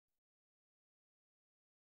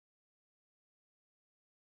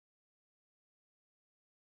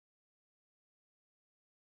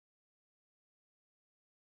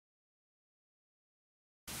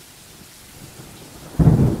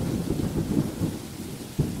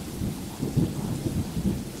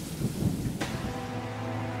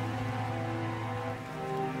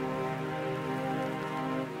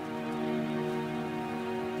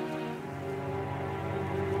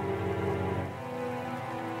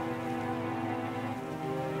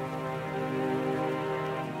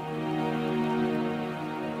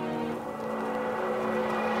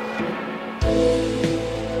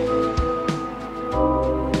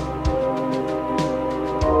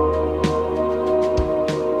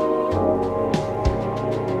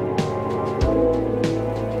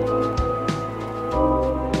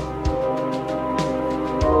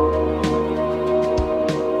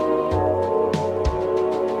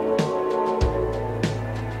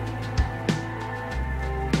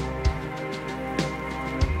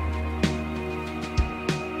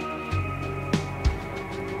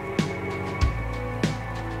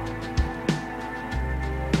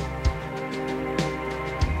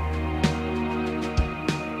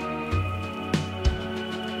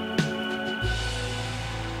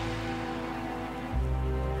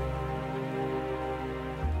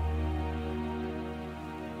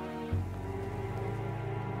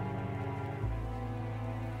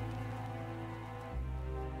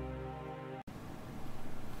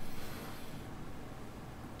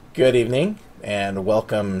Good evening, and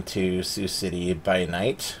welcome to Sioux City by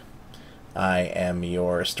Night. I am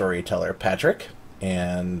your storyteller, Patrick,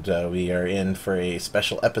 and we are in for a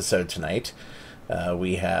special episode tonight.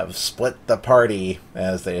 We have split the party,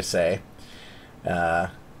 as they say. I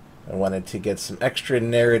wanted to get some extra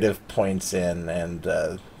narrative points in, and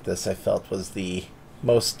this I felt was the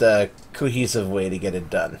most cohesive way to get it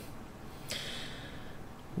done.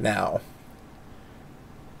 Now,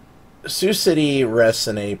 Sioux City rests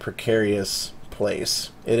in a precarious place.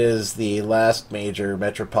 It is the last major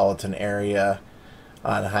metropolitan area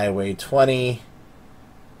on Highway 20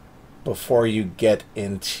 before you get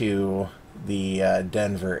into the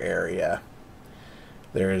Denver area.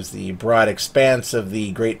 There is the broad expanse of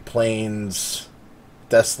the Great Plains,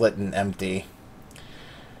 desolate and empty.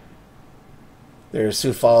 There's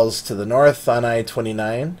Sioux Falls to the north on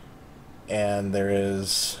I-29, and there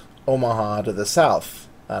is Omaha to the south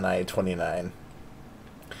on I-29.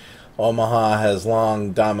 Omaha has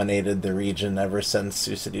long dominated the region ever since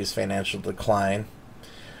Sioux City's financial decline.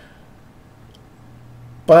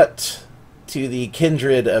 But to the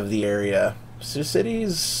kindred of the area, Sioux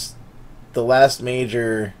City's the last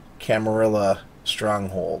major Camarilla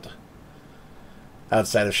stronghold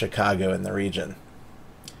outside of Chicago in the region.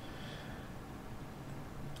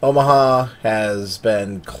 Omaha has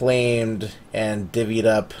been claimed and divvied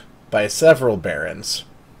up by several barons,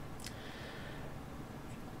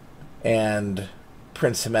 and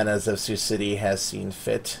Prince Jimenez of Sioux City has seen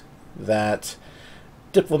fit that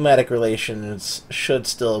diplomatic relations should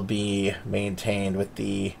still be maintained with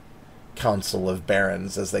the Council of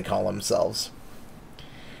Barons, as they call themselves.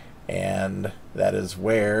 And that is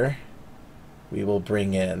where we will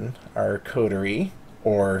bring in our coterie,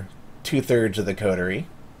 or two-thirds of the coterie.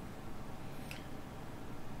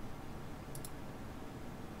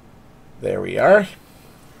 There we are.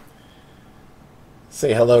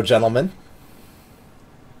 Say hello, gentlemen.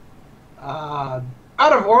 Out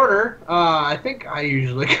of order. I think I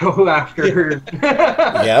usually go after.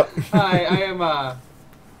 Yep. Hi, I am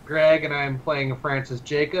Greg, and I'm playing Francis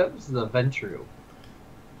Jacobs, the Ventru.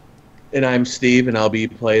 And I'm Steve, and I'll be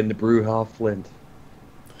playing the Brewhaw Flint.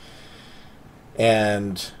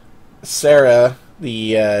 And Sarah,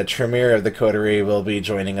 the Tremere of the coterie, will be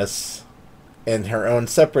joining us in her own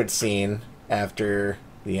separate scene after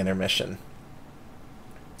the intermission.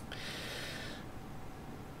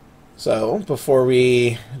 So, before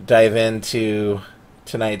we dive into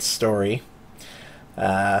tonight's story,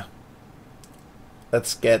 let's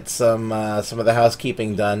get some of the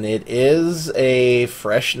housekeeping done. It is a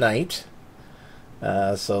fresh night,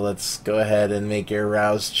 so let's go ahead and make your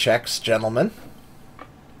rouse checks, gentlemen.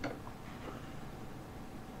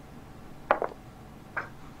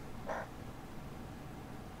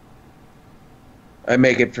 I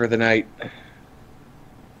make it for the night.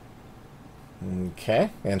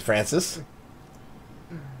 Okay, and Francis?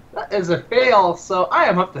 That is a fail, so I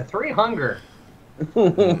am up to 3 hunger.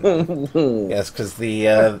 Yes, because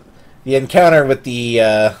the encounter with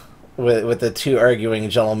the with the two arguing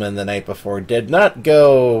gentlemen the night before did not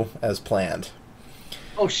go as planned.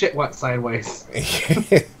 Oh shit, went sideways.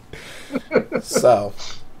 So,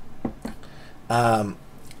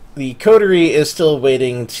 the coterie is still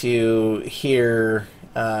waiting to hear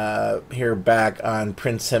back on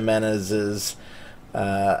Prince Jimenez's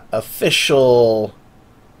official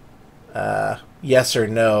yes or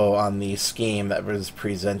no on the scheme that was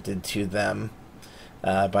presented to them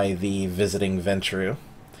by the visiting Ventru.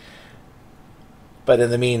 But in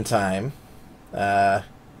the meantime,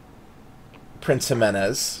 Prince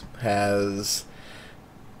Jimenez has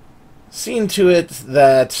seen to it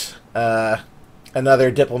that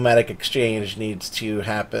another diplomatic exchange needs to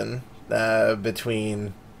happen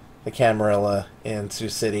between the Camarilla in Sioux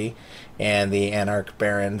City and the Anarch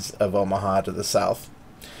Barons of Omaha to the south.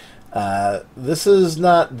 This is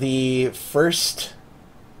not the first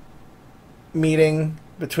meeting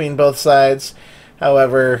between both sides.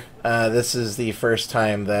 However, this is the first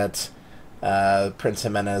time that Prince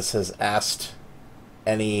Jimenez has asked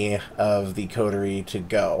any of the coterie to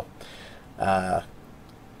go.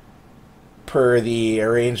 Per the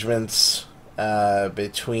arrangements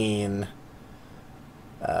between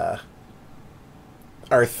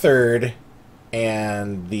our third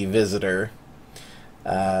and the visitor,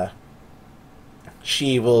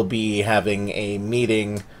 she will be having a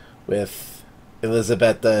meeting with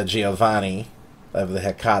Elisabetta Giovanni of the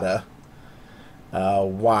Hecata,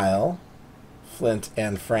 while Flint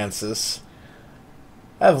and Francis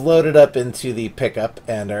have loaded up into the pickup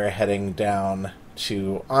and are heading down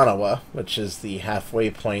to Ottawa, which is the halfway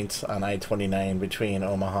point on I-29 between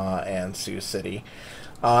Omaha and Sioux City.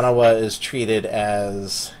 Ottawa is treated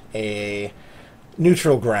as a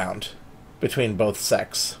neutral ground between both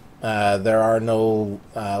sects. There are no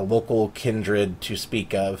local kindred to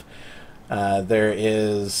speak of. There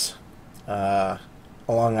is, along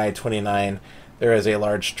I-29, there is a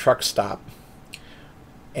large truck stop.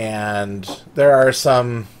 And there are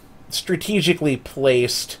some strategically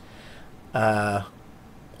placed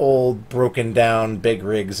old broken down big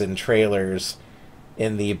rigs and trailers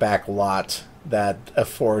in the back lot that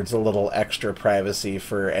affords a little extra privacy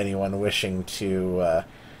for anyone wishing to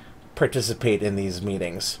participate in these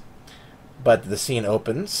meetings. But the scene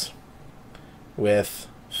opens with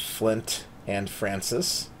Flint and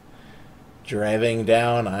Francis driving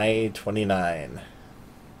down I-29.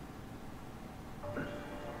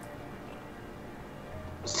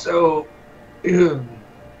 So, who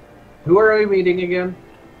are we meeting again?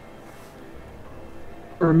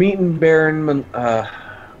 We're meeting Baron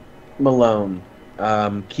Malone.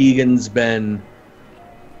 Keegan's been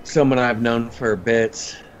someone I've known for a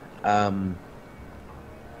bit.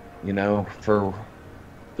 For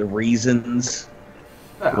the reasons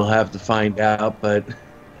we'll have to find out. But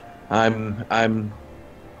I'm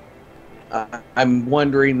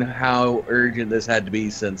wondering how urgent this had to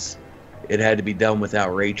be, since it had to be done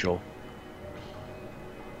without Rachel.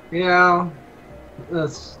 Yeah,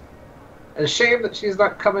 it's a shame that she's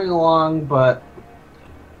not coming along, but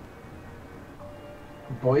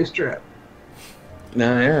boys trip.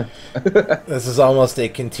 Yeah. This is almost a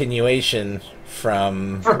continuation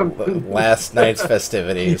from last night's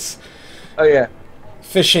festivities. Oh yeah.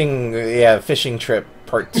 Fishing trip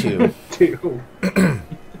part 2.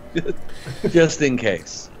 Just in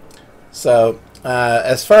case. So,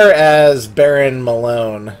 as far as Baron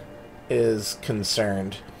Malone is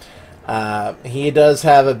concerned, he does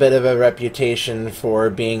have a bit of a reputation for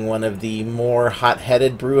being one of the more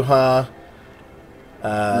hot-headed Brujah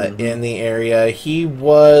in the area. He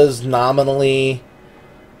was nominally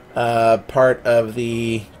part of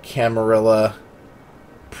the Camarilla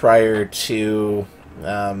prior to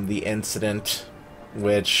the incident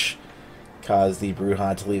which caused the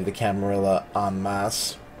Brujah to leave the Camarilla en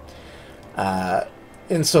masse.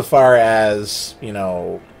 Insofar as,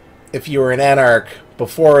 if you were an Anarch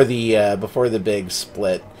before the big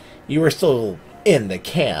split, you were still in the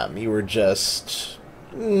Cam. You were just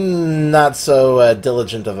not so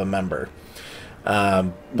diligent of a member.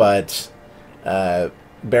 But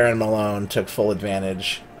Baron Malone took full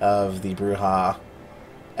advantage of the Brujah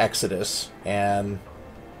exodus and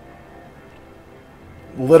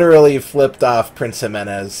literally flipped off Prince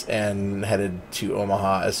Jimenez and headed to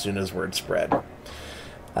Omaha as soon as word spread.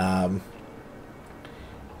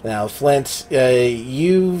 Now, Flint,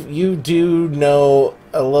 you do know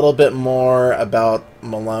a little bit more about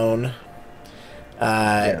Malone.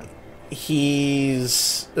 Yeah.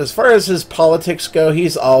 He's, as far as his politics go,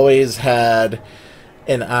 he's always had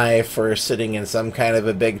an eye for sitting in some kind of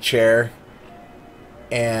a big chair.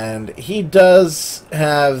 And he does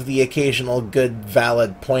have the occasional good,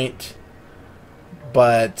 valid point.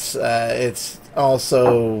 But it's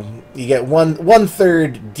also, you get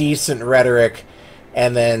one-third decent rhetoric,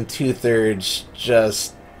 and then 2/3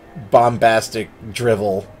 just bombastic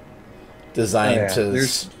drivel designed to...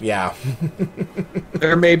 Yeah.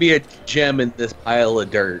 There may be a gem in this pile of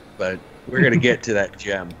dirt, but we're going to get to that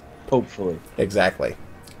gem, hopefully. Exactly.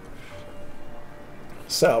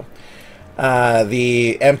 So,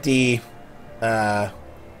 the empty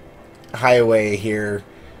highway here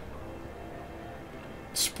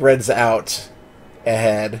spreads out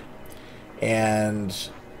ahead, and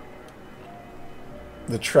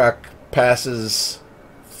the truck passes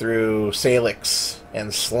through Salix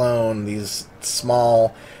and Sloan, these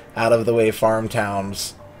small, out-of-the-way farm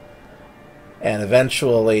towns, and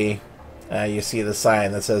eventually you see the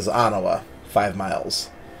sign that says Ottawa, 5 miles.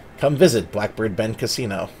 Come visit Blackbird Bend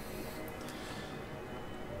Casino.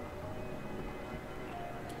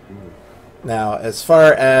 Now, as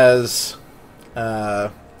far as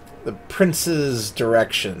the prince's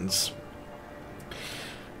directions,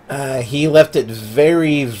 he left it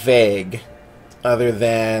very vague, other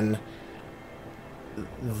than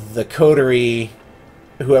the coterie,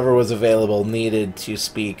 whoever was available, needed to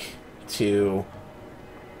speak to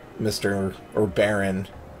Mr. or Baron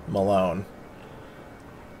Malone.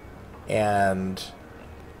 And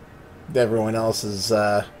everyone else is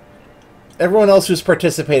everyone else who's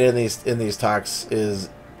participated in these talks is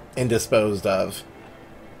indisposed of,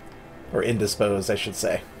 or indisposed, I should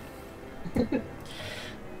say.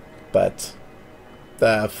 But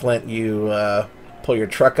Flint, you pull your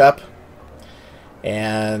truck up,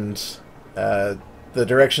 and the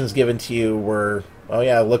directions given to you were, oh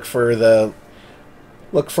yeah, look for the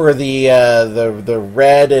the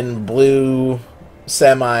red and blue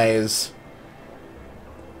semis,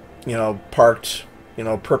 parked,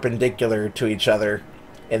 perpendicular to each other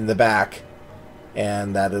in the back,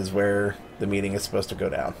 and that is where the meeting is supposed to go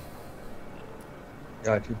down.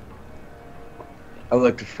 Gotcha. I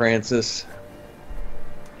looked at Francis.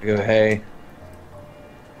 I go, hey,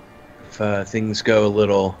 if things go a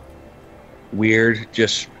little weird,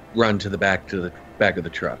 just run to the back of the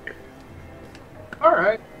truck. All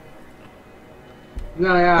right.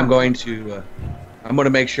 No, yeah. I'm going to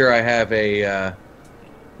make sure I have a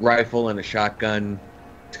rifle and a shotgun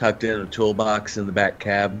tucked in a toolbox in the back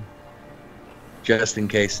cab, just in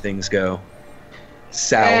case things go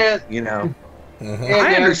south. Mm-hmm.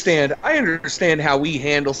 I understand how we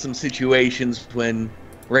handle some situations when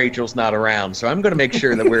Rachel's not around, so I'm going to make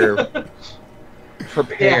sure that we're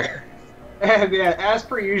prepared. And yeah, as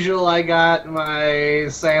per usual, I got my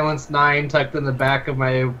Silence 9 tucked in the back of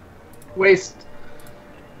my waist,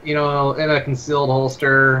 in a concealed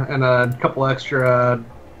holster, and a couple extra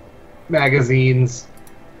magazines.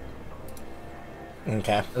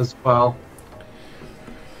 Okay. As well.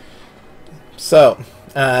 So,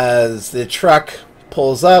 as the truck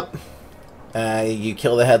pulls up, you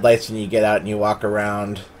kill the headlights and you get out and you walk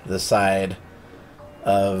around the side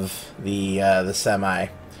of the semi.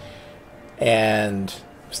 And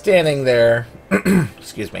standing there,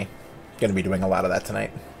 excuse me, going to be doing a lot of that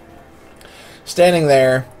tonight. Standing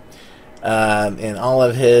there, in all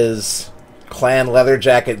of his clan leather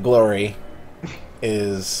jacket glory,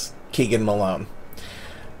 is Keegan Malone.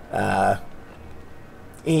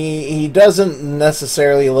 He doesn't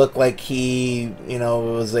necessarily look like he,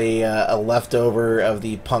 was a leftover of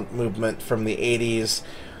the punk movement from the 80s,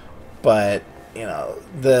 but,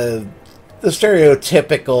 the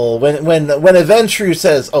stereotypical, when a Ventru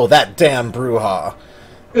says, oh, that damn Bruja,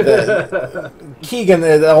 Keegan,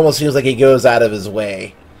 it almost feels like he goes out of his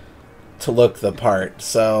way to look the part.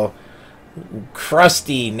 So,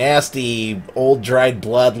 crusty, nasty, old dried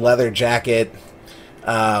blood leather jacket,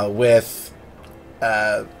 with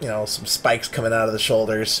some spikes coming out of the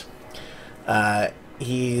shoulders.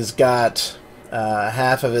 He's got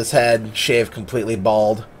half of his head shaved completely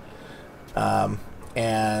bald,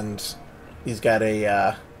 and he's got like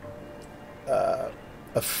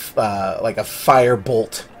a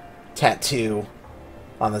firebolt tattoo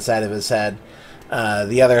on the side of his head.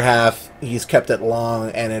 The other half, he's kept it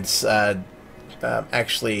long, and it's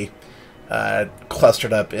actually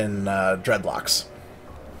clustered up in dreadlocks.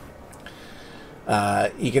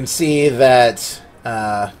 You can see that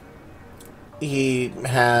he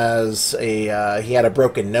has he had a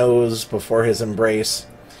broken nose before his embrace,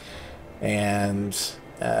 and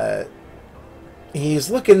he's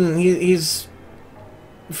looking. He's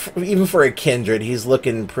even for a kindred, he's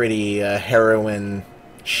looking pretty heroin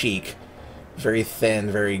chic, very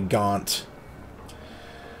thin, very gaunt.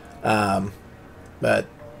 But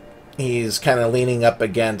he's kind of leaning up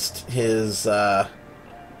against his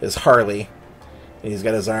Harley. He's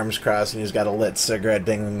got his arms crossed, and he's got a lit cigarette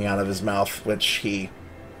dangling out of his mouth, which he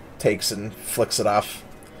takes and flicks it off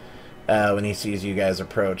when he sees you guys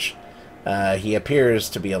approach. He appears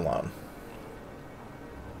to be alone.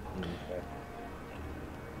 Okay.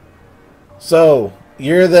 So,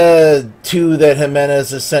 you're the two that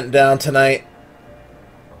Jimenez has sent down tonight?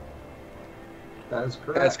 That is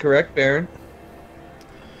correct. That's correct, Baron.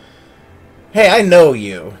 Hey, I know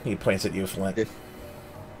you. He points at you, Flint.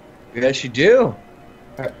 Yes, you do.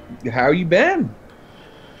 How you been?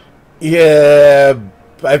 Yeah,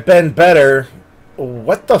 I've been better.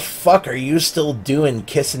 What the fuck are you still doing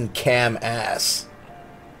kissing Cam ass?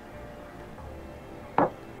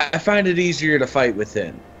 I find it easier to fight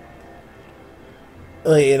within.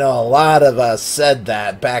 Well, a lot of us said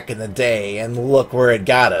that back in the day, and look where it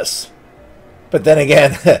got us. But then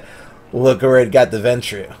again, look where it got the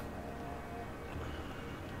Ventru.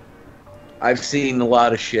 I've seen a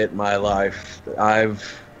lot of shit in my life. I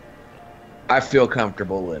feel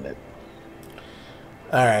comfortable in it.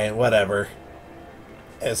 Alright, whatever.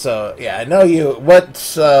 And so, yeah, I know you.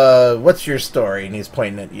 What's your story? And he's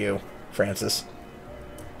pointing at you, Francis.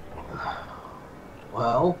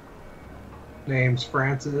 Well, name's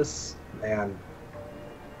Francis, and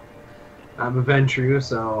I'm a Ventru,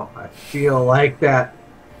 so I feel like that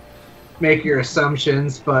make your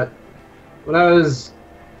assumptions, but when I was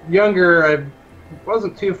younger, I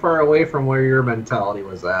wasn't too far away from where your mentality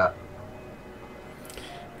was at.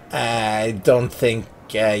 I don't think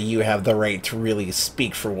you have the right to really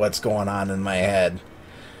speak for what's going on in my head.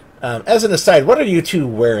 As an aside, what are you two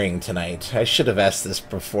wearing tonight? I should have asked this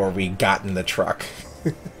before we got in the truck.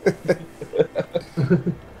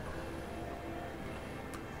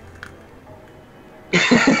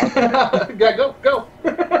 Yeah, go.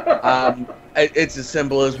 It's as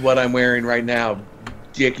simple as what I'm wearing right now.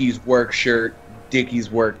 Dickies work shirt,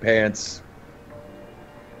 Dickies work pants.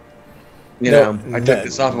 You know, I took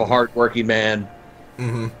this off of a hard-working man.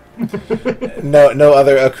 Mm-hmm. No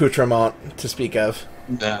other accoutrement to speak of.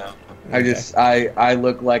 No. Okay. I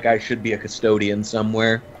look like I should be a custodian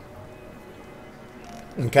somewhere.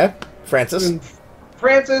 Okay. Francis?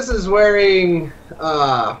 Francis is wearing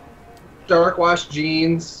dark wash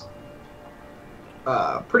jeans.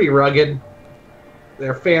 Pretty rugged.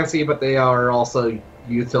 They're fancy, but they are also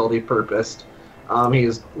utility purposed.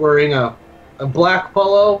 He's wearing a black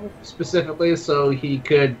polo specifically so he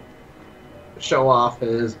could show off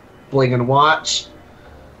his bling and watch.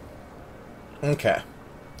 Okay.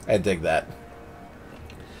 I dig that.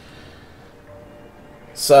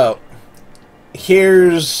 So,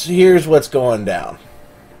 here's what's going down.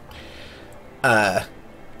 The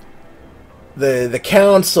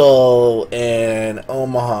council in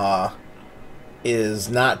Omaha is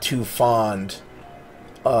not too fond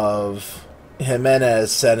of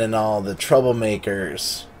Jimenez sending all the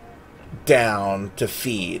troublemakers down to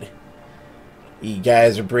feed. You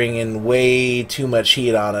guys are bringing way too much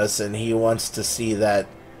heat on us, and he wants to see that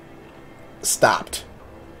stopped.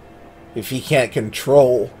 If he can't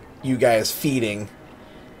control you guys feeding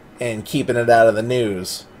and keeping it out of the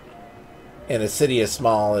news in a city as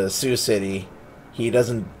small as Sioux City, he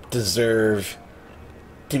doesn't deserve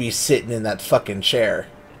to be sitting in that fucking chair.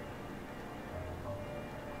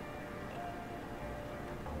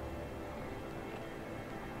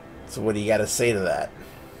 So what do you got to say to that?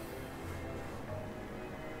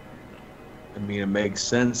 I mean, it makes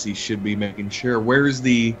sense. He should be making sure. Where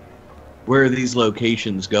are these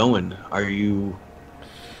locations going? Can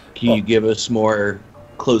you give us more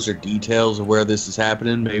closer details of where this is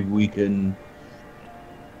happening? Maybe we can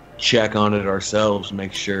check on it ourselves,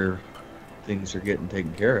 make sure things are getting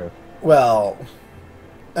taken care of. Well,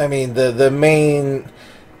 I mean, the main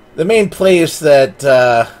place that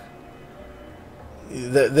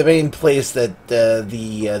the main place that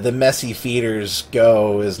the messy feeders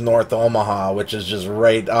go is North Omaha, which is just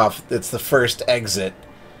right off. It's the first exit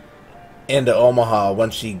into Omaha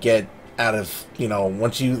once you get out of,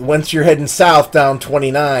 once you're heading south down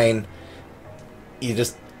 29, you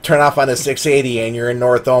just turn off on a 680 and you're in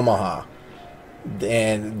North Omaha.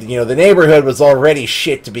 And the neighborhood was already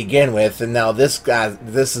shit to begin with, and now this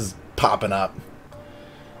is popping up.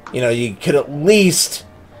 You could at least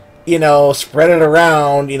spread it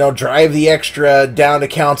around, drive the extra down to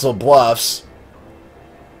Council Bluffs.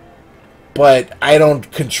 But I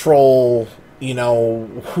don't control,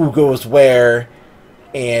 who goes where,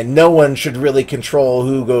 and no one should really control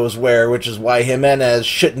who goes where, which is why Jimenez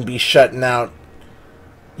shouldn't be shutting out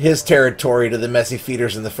his territory to the messy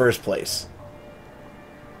feeders in the first place.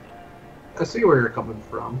 I see where you're coming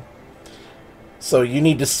from. So you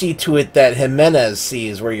need to see to it that Jimenez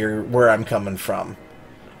sees where I'm coming from.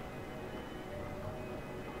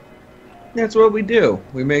 That's what we do.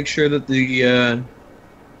 We make sure that the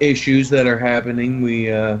issues that are happening, we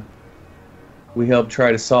help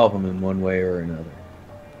try to solve them in one way or another.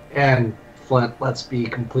 And Flint, let's be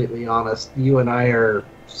completely honest. You and I are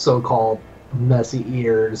so-called messy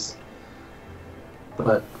ears,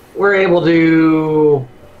 but we're able to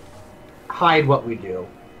hide what we do.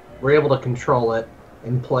 We're able to control it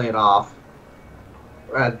and play it off.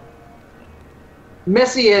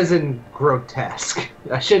 Messy as in grotesque.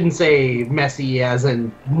 I shouldn't say messy as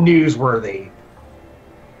in newsworthy.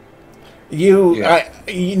 We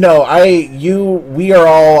are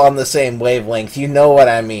all on the same wavelength. You know what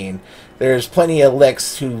I mean. There's plenty of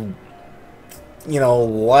licks who,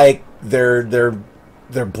 like their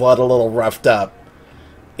blood a little roughed up.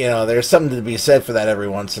 There's something to be said for that every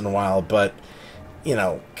once in a while, but,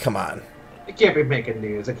 come on. It can't be making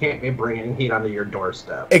news. It can't be bringing heat onto your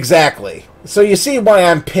doorstep. Exactly. So you see why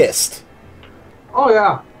I'm pissed. Oh,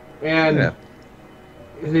 yeah. And,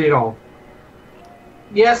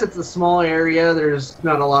 yes, it's a small area. There's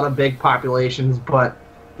not a lot of big populations, but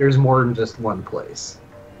there's more than just one place.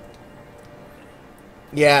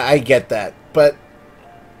 Yeah, I get that. But,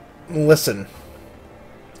 listen.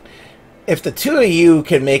 If the two of you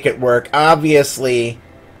can make it work, obviously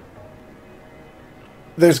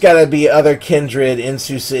there's got to be other kindred in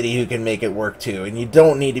Sioux City who can make it work too, and you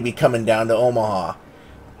don't need to be coming down to Omaha.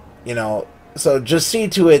 So just see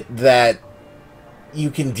to it that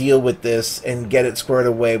you can deal with this and get it squared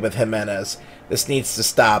away with Jimenez. This needs to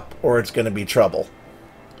stop, or it's going to be trouble.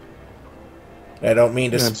 I don't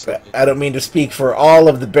mean to speak for all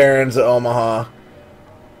of the barons of Omaha,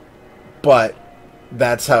 but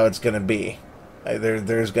that's how it's going to be.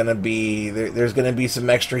 There's going to be some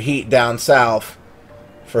extra heat down south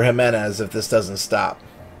for Jimenez if this doesn't stop.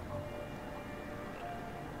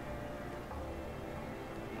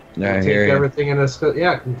 I take hear you. everything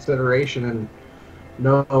into consideration. And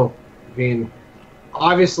no, I mean,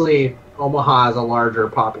 obviously Omaha has a larger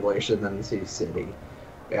population than Sioux City,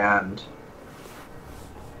 and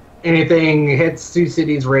anything hits Sioux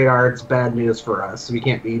City's radar, it's bad news for us. We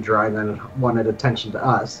can't be drawing unwanted attention to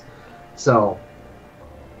us. So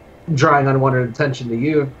drawing unwanted attention to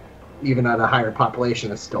you, even at a higher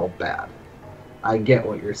population, is still bad. I get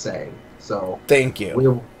what you're saying. So thank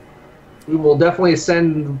you. We will definitely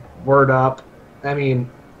send word up. I mean,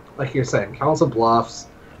 like you're saying, Council Bluffs,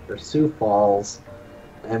 there's Sioux Falls.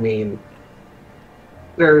 I mean,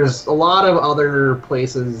 there's a lot of other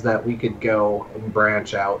places that we could go and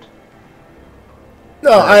branch out.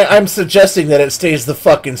 No, I'm suggesting that it stays the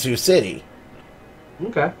fucking Sioux City.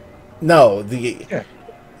 Okay. No,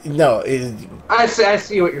 I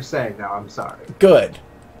see what you're saying now. I'm sorry. Good.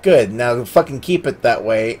 Now fucking keep it that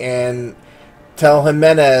way and tell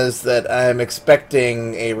Jimenez that I'm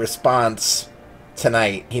expecting a response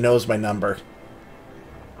tonight. He knows my number.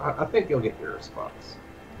 I think you'll get your response.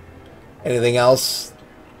 Anything else?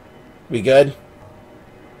 We good?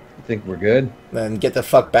 I think we're good. Then get the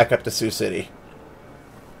fuck back up to Sioux City.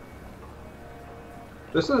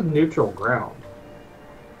 This is neutral ground.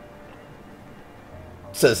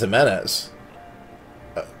 Says Jimenez.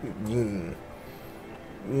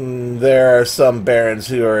 There are some barons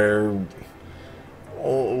who are...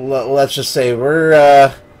 let's just say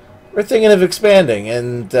we're thinking of expanding,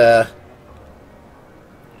 and the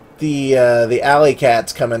alley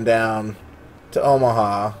cats coming down to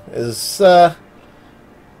Omaha is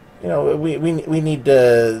we need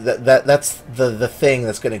to that's the thing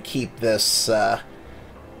that's going to keep this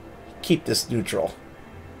neutral.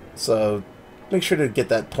 So make sure to get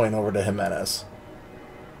that point over to Jimenez.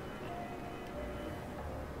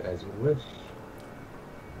 As you wish.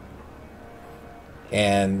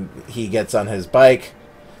 And he gets on his bike,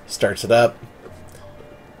 starts it up,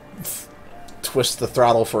 twists the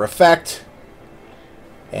throttle for effect,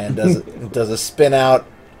 and does a spin out,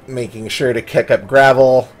 making sure to kick up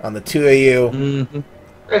gravel on the two of you. Mm-hmm.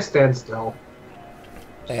 I stand still.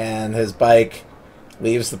 And his bike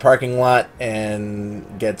leaves the parking lot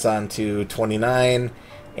and gets onto 29,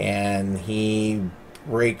 and he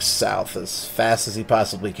brakes south as fast as he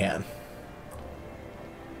possibly can.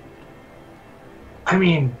 I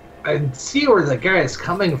mean, I see where the guy is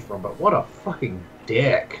coming from, but what a fucking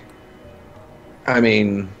dick. I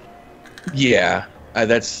mean, yeah,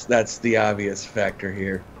 that's the obvious factor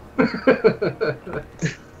here.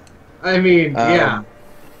 I mean, yeah,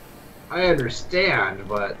 I understand,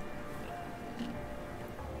 but...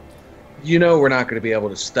 You know we're not going to be able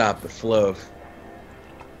to stop the flow of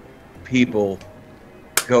people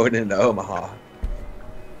going into Omaha.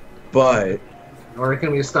 But... Nor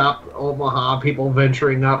can we stop Omaha people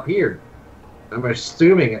venturing up here. I'm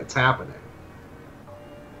assuming it's happening.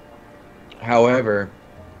 However,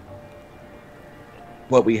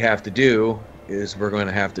 what we have to do is we're going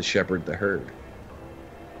to have to shepherd the herd.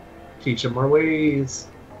 Teach them our ways.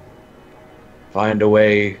 Find a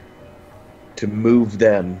way to move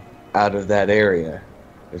them out of that area.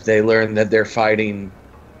 If they learn that they're fighting...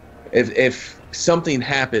 If something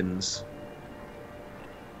happens...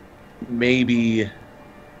 maybe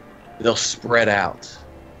they'll spread out.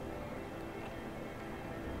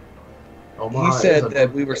 Omaha He said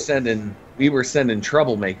that we were sending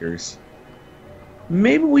troublemakers.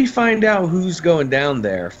 Maybe we find out who's going down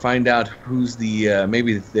there. Find out who's the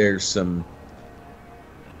maybe there's some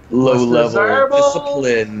low level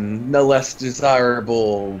discipline, no less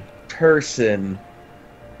desirable person.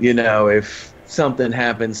 You know, if something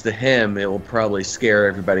happens to him, it will probably scare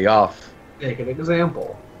everybody off. Take an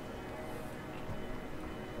example.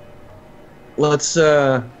 Let's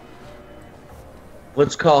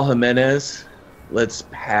call Jimenez. Let's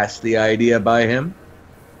pass the idea by him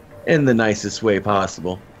in the nicest way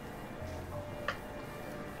possible.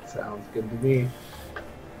 Sounds good to me.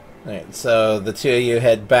 Alright, so the two of you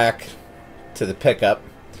head back to the pickup,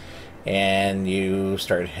 and you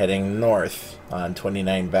start heading north on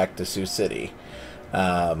 29 back to Sioux City.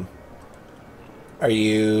 You're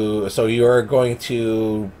going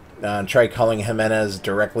to try calling Jimenez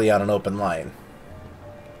directly on an open line?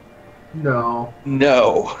 No.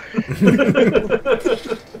 No.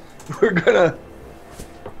 We're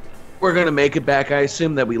gonna make it back. I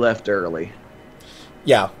assume that we left early.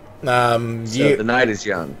 Yeah. So the night is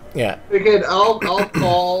young. Yeah. Again, I'll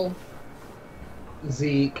call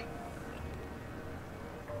Zeke.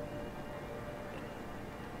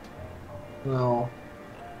 No.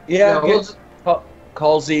 Yeah, No, we'll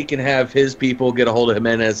call Zeke and have his people get a hold of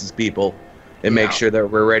Jimenez's people and make sure that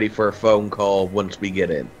we're ready for a phone call once we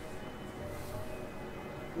get in.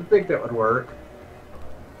 I think that would work.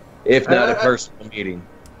 If not a personal meeting.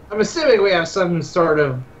 I'm assuming we have some sort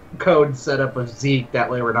of code set up with Zeke. That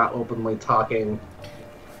way we're not openly talking.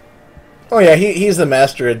 Oh yeah, he's the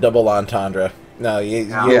master of double entendre. No,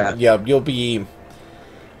 you'll be.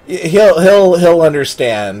 He'll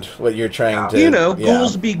understand what you're trying to.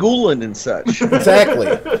 Ghouls be ghouling and such. Exactly.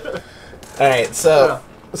 All right, so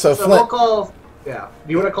Flint. We'll call. Yeah.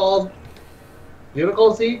 Do you want to call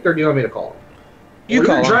Zeke, or do you want me to call him? You're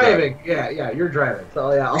driving. Yeah, you're driving.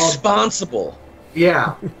 So yeah, responsible.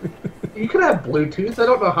 Yeah. You could have Bluetooth. I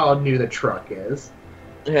don't know how new the truck is.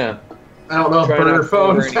 Yeah. I don't know if burner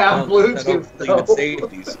phones have Bluetooth.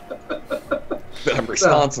 Safeties. But I'm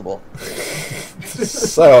responsible.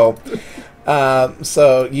 So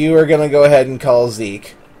you are going to go ahead and call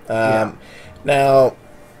Zeke. Now,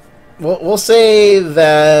 we'll say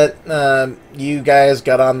that you guys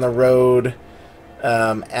got on the road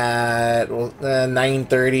at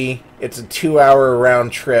 9:30. It's a 2-hour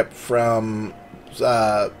round trip from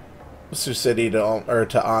Sioux City to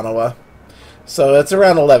Ottawa. So it's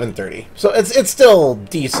around 11:30. So it's still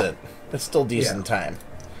decent. It's still decent time.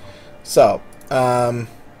 So,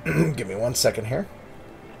 give me 1 second here.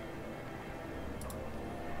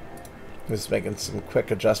 Just making some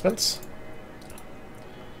quick adjustments.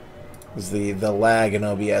 The lag in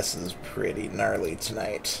OBS is pretty gnarly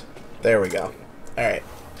tonight. There we go. All right.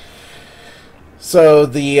 So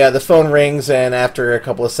the phone rings, and after a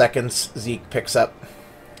couple of seconds, Zeke picks up.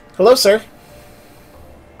 Hello, sir.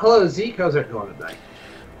 Hello, Zeke. How's it going tonight?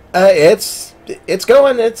 It's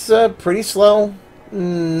going. It's pretty slow.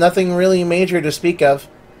 Nothing really major to speak of.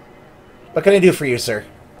 What can I do for you, sir?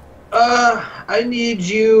 I need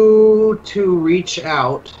you to reach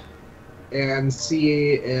out and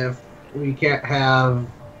see if we can't have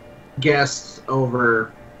guests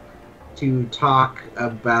over to talk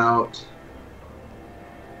about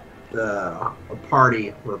the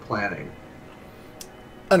party we're planning.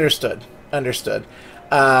 Understood.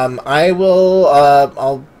 I will.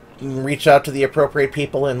 I'll reach out to the appropriate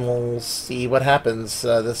people, and we'll see what happens.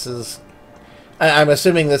 This is. I'm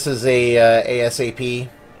assuming this is a ASAP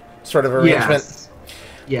sort of arrangement. Yes.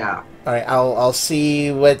 Yeah. All right. I'll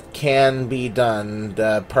see what can be done.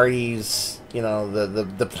 The parties,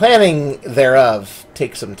 the planning thereof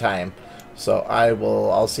takes some time. So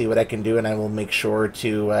I'll see what I can do, and I will make sure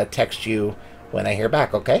to text you when I hear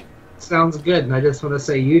back. Okay. Sounds good, and I just want to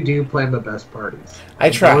say you do plan the best parties. I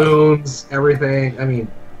try. Balloons, everything. I mean,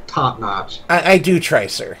 top notch. I do try,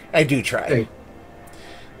 sir. I do try. Hey.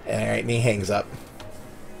 All right, and he hangs up.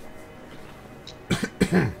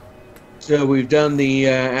 So we've done the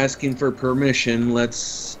asking for permission.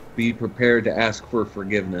 Let's be prepared to ask for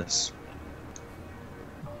forgiveness.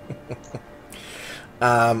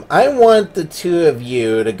 I want the two of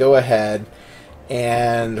you to go ahead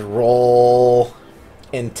and roll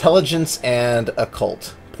intelligence and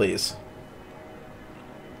occult, please.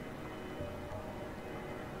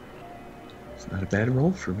 It's not a bad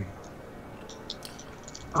roll for me.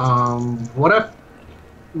 What if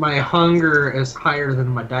my hunger is higher than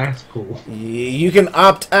my dice pool? You can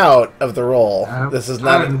opt out of the roll. This is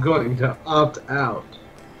not. I'm going to opt out.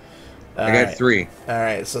 I got 3. All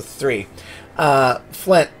right, so 3.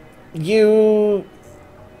 Flint, you've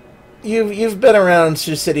been around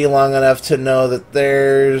Sioux City long enough to know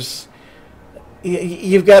that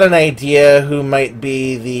you've got an idea who might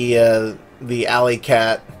be the alley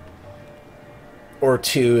cat or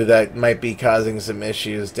two that might be causing some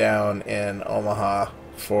issues down in Omaha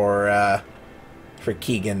for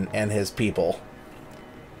Keegan and his people.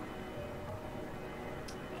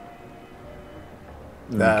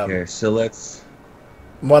 Okay, so let's.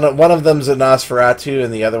 One of them's a Nosferatu,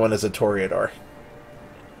 and the other one is a Toreador.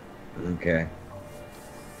 Okay.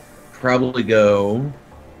 Probably go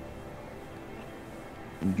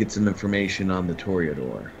and get some information on the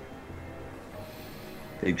Toreador.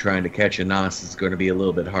 They trying to catch a Nos is going to be a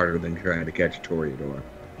little bit harder than trying to catch a Toreador.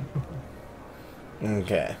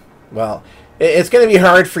 Okay. Well, it's going to be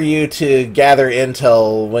hard for you to gather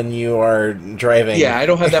intel when you are driving. Yeah, I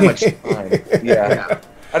don't have that much time. Yeah.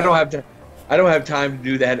 I don't have time to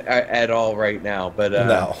do that at all right now. But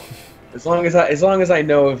no. As long as I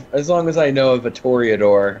know of a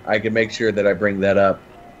Toreador, I can make sure that I bring that up.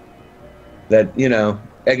 That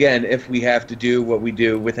Again, if we have to do what we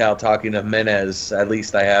do without talking to Menez, at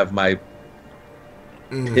least I have my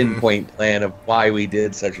pinpoint plan of why we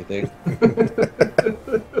did such a thing.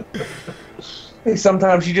 Hey,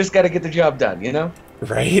 sometimes you just got to get the job done, you know?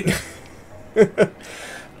 Right?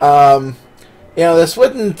 This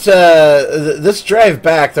wouldn't, this drive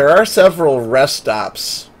back, there are several rest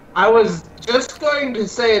stops. I was just going to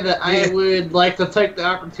say that I would like to take the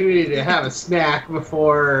opportunity to have a snack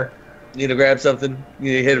before... You need to grab something?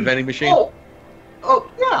 You need to hit a vending machine?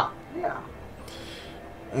 Oh, yeah.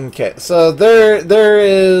 Okay, so there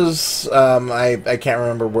is, I can't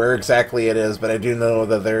remember where exactly it is, but I do know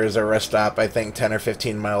that there is a rest stop, I think 10 or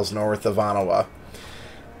 15 miles north of Ottawa.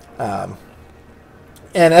 And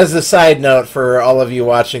as a side note for all of you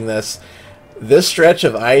watching this stretch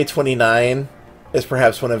of I-29 is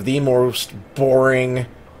perhaps one of the most boring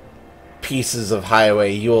pieces of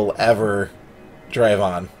highway you'll ever drive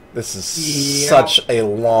on. This is such a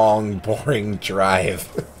long, boring drive.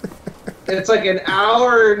 It's like an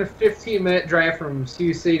hour and 15-minute drive from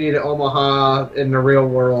Sioux City to Omaha in the real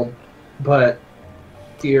world, but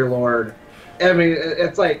dear Lord, I mean,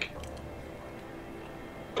 it's like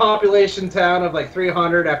population town of like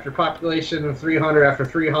 300 after population of 300 after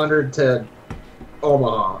 300 to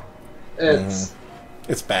Omaha. It's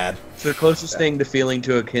bad. It's the closest thing to feeling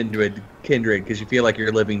to a kindred because you feel like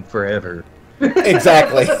you're living forever.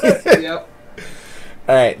 Exactly. Yep.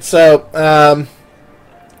 All right, so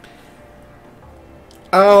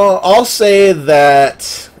I'll say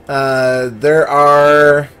that there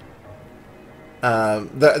are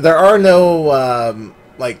no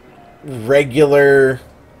like regular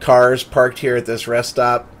cars parked here at this rest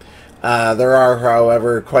stop. There are,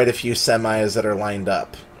 however, quite a few semis that are lined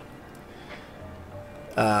up.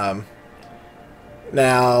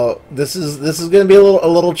 Now this is going to be a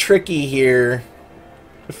little tricky here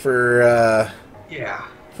for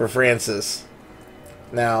Francis.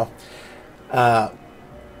 Now,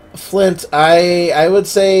 Flint, I would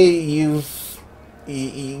say you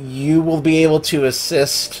will be able to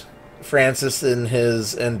assist Francis in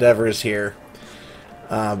his endeavors here,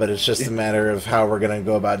 but it's just a matter of how we're going to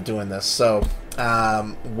go about doing this. So,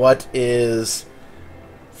 what is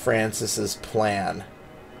Francis's plan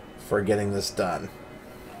for getting this done?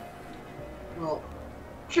 Well,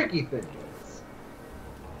 tricky thing is,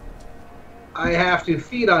 I have to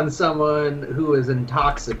feed on someone who is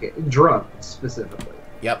intoxicated, drunk specifically.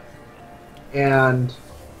 Yep. And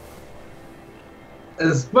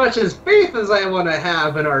as much as faith as I want to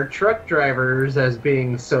have in our truck drivers as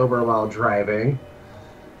being sober while driving,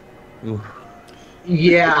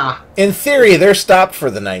 yeah. In theory, they're stopped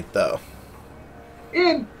for the night, though.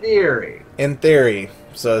 In theory. In theory.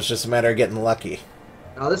 So it's just a matter of getting lucky.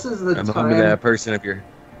 Now this is the time. Whoever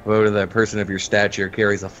that person of your stature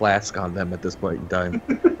carries a flask on them at this point in time.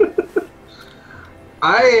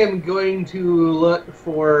 I am going to look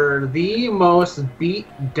for the most beat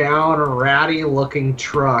down, ratty looking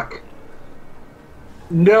truck,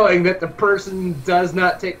 knowing that the person does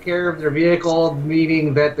not take care of their vehicle,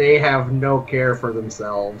 meaning that they have no care for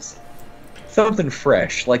themselves. Something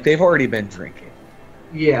fresh, like they've already been drinking.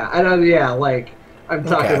 Yeah, I know. Yeah, like I'm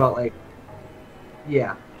talking about, like,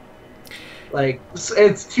 yeah, like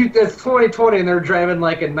it's 2020 and they're driving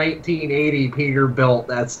like a 1980 Peterbilt.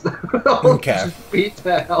 That's okay. Just beat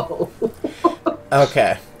the hell.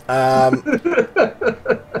 Okay.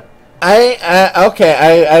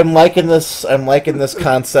 I'm liking this. I'm liking this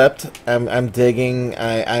concept. I'm digging.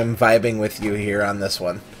 I'm vibing with you here on this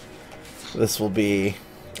one. This will be.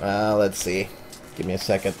 Let's see. Give me a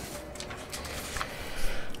second.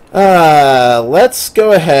 Let's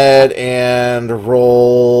go ahead and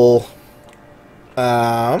roll.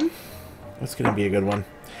 What's going to be a good one?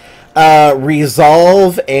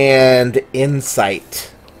 Resolve and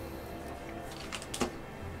Insight.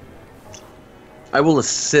 I will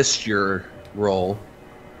assist your roll.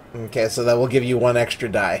 Okay, so that will give you one extra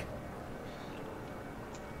die.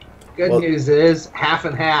 Good news is half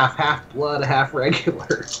and half blood, half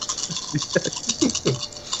regular.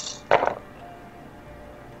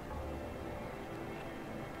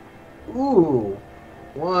 Ooh,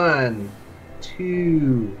 1,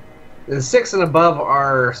 2. The 6 and above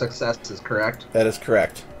are successes, correct? That is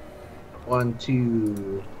correct. 1,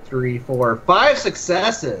 2, 3, 4, 5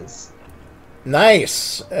 successes.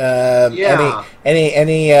 Nice. Yeah.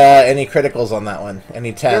 Any criticals on that one?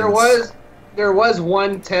 Any 10s? There was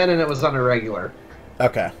 1 10 and it was on a regular.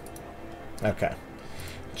 Okay. Okay.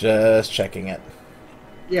 Just checking it.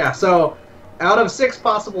 Yeah. So out of 6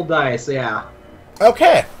 possible dice, yeah.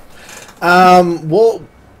 Okay. I'll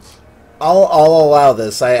allow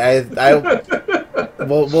this. We'll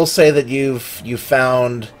we'll say that you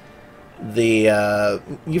found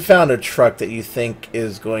you found a truck that you think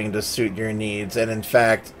is going to suit your needs, and in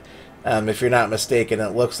fact, if you're not mistaken,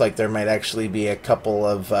 it looks like there might actually be a couple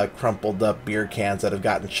of crumpled up beer cans that have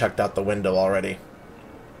gotten chucked out the window already.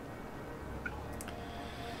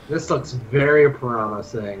 This looks very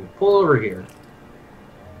promising. Pull over here.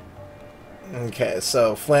 Okay,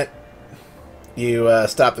 so Flint, you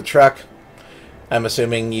stop the truck. I'm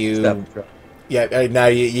assuming you... Stop the truck. Yeah, now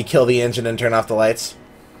you kill the engine and turn off the lights?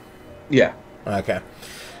 Yeah. Okay.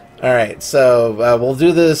 Alright, so we'll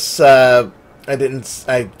do this... I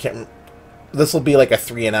can't... This will be like a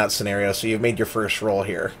 3-and-out scenario, so you've made your first roll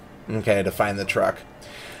here. Okay, to find the truck.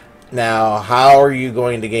 Now, how are you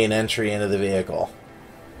going to gain entry into the vehicle?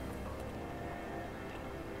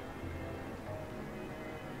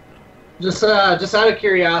 Just out of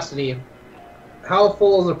curiosity, how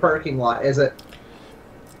full is the parking lot? Is it?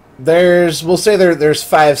 We'll say there's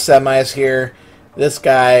 5 semis here. This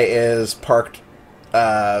guy is parked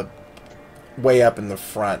way up in the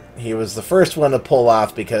front. He was the first one to pull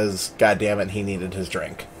off because, goddammit, he needed his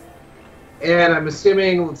drink. And I'm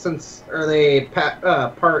assuming, are they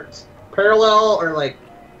parked parallel or like?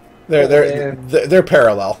 They're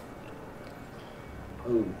parallel.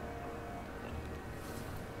 Ooh.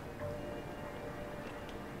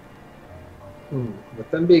 With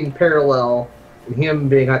them being parallel and him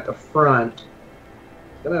being at the front,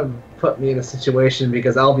 it's gonna put me in a situation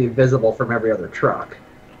because I'll be visible from every other truck.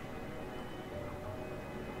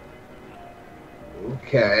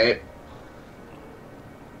 Okay.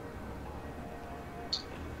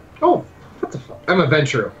 Oh, what the fuck? I'm a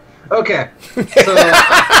Ventru. Okay. So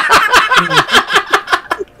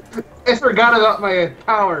I forgot about my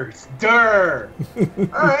powers. Durr.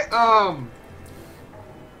 Alright,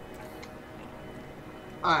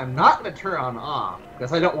 I'm not going to turn on off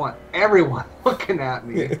because I don't want everyone looking at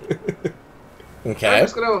me. Okay.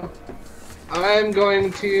 I'm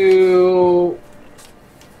going to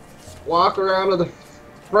walk around to the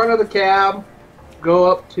front of the cab,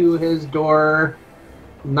 go up to his door,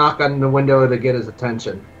 knock on the window to get his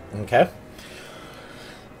attention. Okay.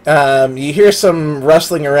 You hear some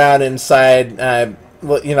rustling around inside.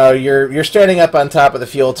 You know, you're standing up on top of the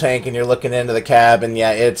fuel tank and you're looking into the cab, and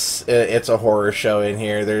yeah, it's a horror show in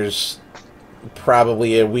here. There's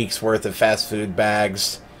probably a week's worth of fast food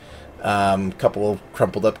bags, a couple of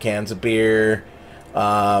crumpled up cans of beer,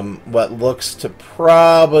 what looks to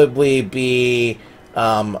probably be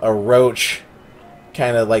a roach,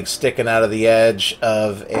 kind of like sticking out of the edge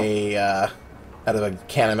of a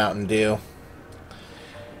can of Mountain Dew.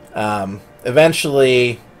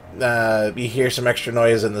 Eventually, you hear some extra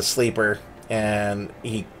noise in the sleeper, and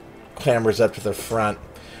he clambers up to the front.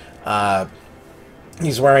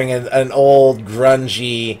 He's wearing an old,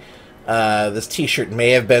 grungy... this t-shirt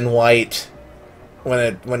may have been white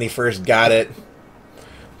when he first got it.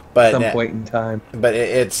 But some point in time. But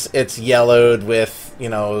it's yellowed with, you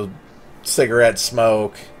know, cigarette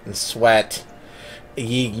smoke and sweat.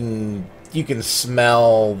 You can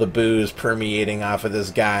smell the booze permeating off of this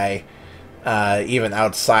guy, even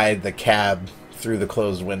outside the cab through the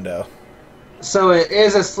closed window. So it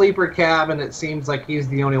is a sleeper cab, and it seems like he's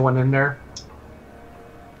the only one in there?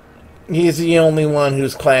 He's the only one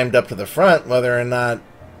who's climbed up to the front. Whether or not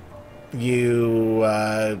you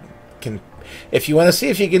can... If you want to see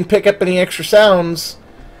if you can pick up any extra sounds,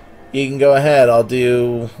 you can go ahead. I'll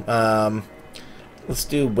do... let's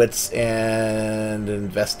do wits and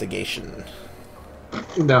investigation.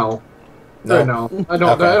 No. No? No. I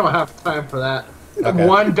don't have time for that. Okay.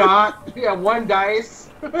 One dot. Yeah, one dice.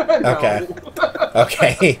 No. Okay.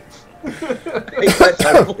 Okay. Let's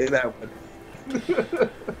play that one.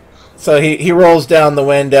 So he rolls down the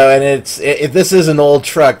window, and this is an old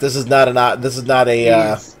truck. This is not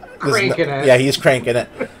a. He's cranking it. Yeah, he's cranking it.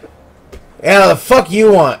 Yeah, the fuck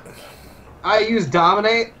you want? I use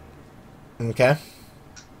dominate. Okay.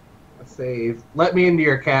 Let's see. Let me into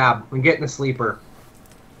your cab and get in the sleeper.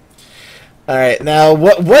 All right. Now,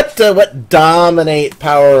 what dominate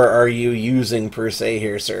power are you using per se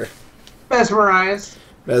here, sir? Mesmerize.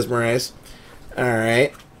 Mesmerize. All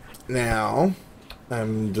right. Now,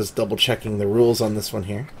 I'm just double checking the rules on this one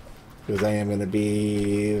here, because I am going to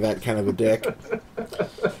be that kind of a dick. All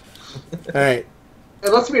right.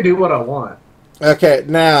 It lets me do what I want. Okay.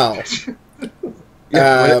 Now.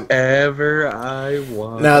 Yeah, whatever I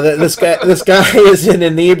want. Now this guy is an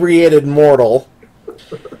inebriated mortal.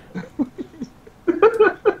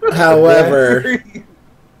 However,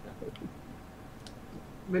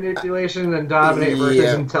 manipulation and dominate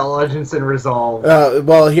versus intelligence and resolve.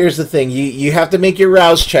 Well, here's the thing: you have to make your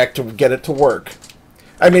rouse check to get it to work.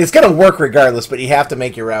 I mean, it's gonna work regardless, but you have to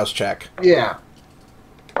make your rouse check. Yeah.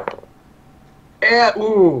 And,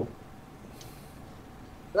 ooh.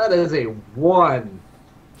 That is a 1.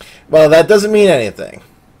 Well, that doesn't mean anything.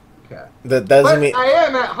 Okay. That doesn't mean... I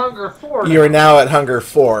am at Hunger 4 You are now at Hunger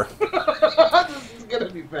 4. This is gonna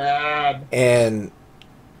be bad. And...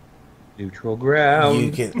 Neutral ground.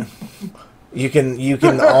 You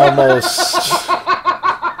can almost...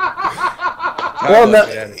 Well,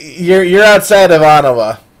 no, you're outside of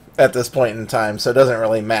Ottawa at this point in time, so it doesn't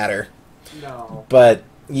really matter. No. But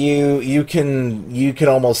you can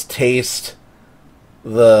almost taste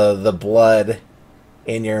the blood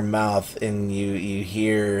in your mouth, and you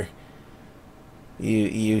hear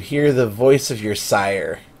the voice of your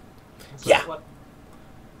sire. So Yeah. what-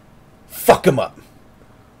 Fuck him up.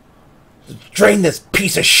 Drain this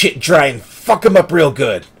piece of shit dry and fuck him up real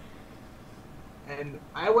good. And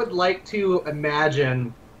I would like to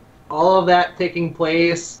imagine all of that taking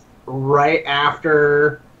place right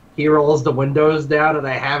after he rolls the windows down, and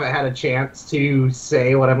I haven't had a chance to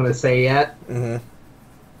say what I'm going to say yet. Mm-hmm.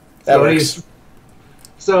 That works.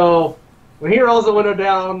 So when he rolls the window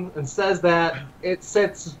down and says that, it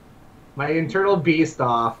sets my internal beast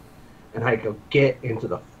off, and I go, get into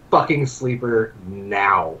the fucking sleeper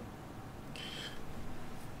now.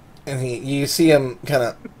 And you see him kind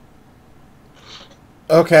of...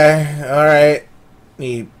 Okay, alright.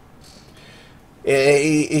 He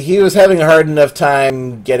was having a hard enough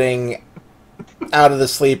time getting out of the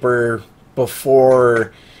sleeper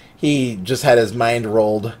before he just had his mind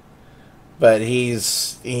rolled. But he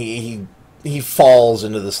falls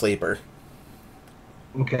into the sleeper.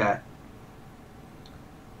 Okay.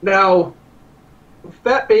 Now, with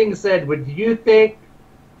that being said, would you think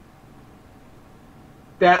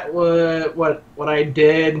that was what I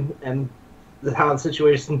did and how the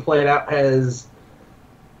situation played out has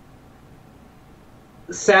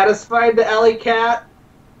satisfied the alley cat?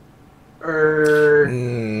 Or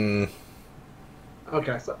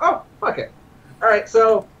okay, so okay. Alright,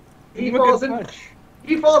 so he falls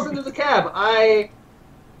into the cab.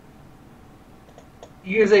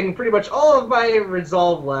 Using pretty much all of my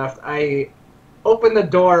resolve left, I open the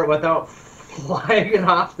door without flying it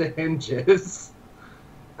off the hinges.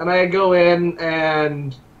 And I go in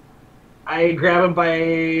and I grab him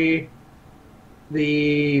by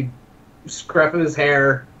the scruff of his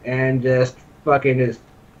hair and just fucking just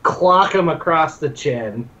clock him across the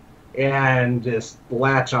chin and just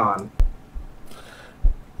latch on.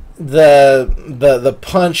 The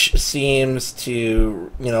punch seems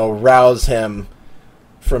to, rouse him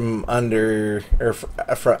from under, or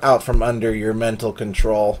out from under your mental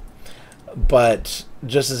control. But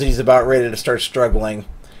just as he's about ready to start struggling,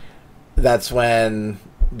 that's when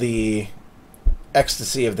the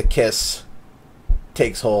ecstasy of the kiss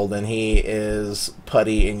takes hold, and he is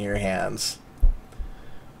putty in your hands.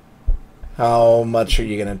 How much are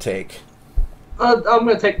you going to take? I'm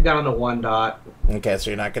going to take down to 1 dot. Okay, so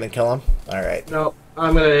you're not going to kill him? Alright. No,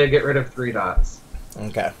 I'm going to get rid of 3 dots.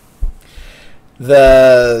 Okay.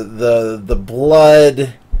 The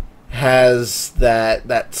blood has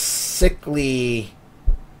that sickly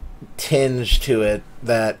tinge to it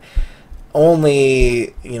that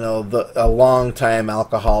only a long-time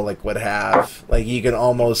alcoholic would have. Like, you can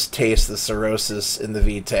almost taste the cirrhosis in the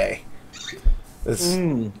vitae.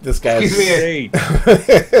 This guy's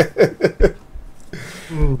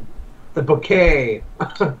the bouquet.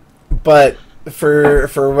 But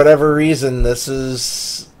for whatever reason, this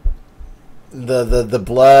is the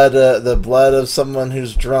blood of someone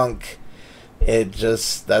who's drunk.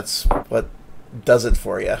 That's what does it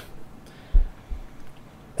for you.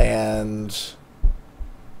 And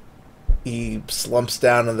he slumps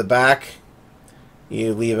down in the back.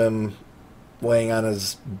 You leave him laying on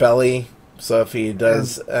his belly, so if he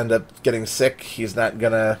does end up getting sick, he's not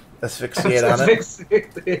gonna asphyxiate on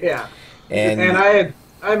it. Yeah. And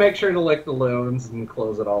I make sure to lick the loons and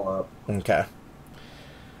close it all up. Okay.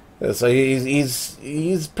 So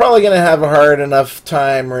he's probably gonna have a hard enough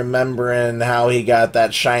time remembering how he got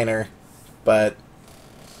that shiner, but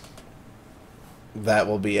that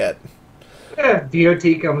will be it. Yeah,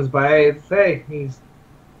 DOT comes by and say he's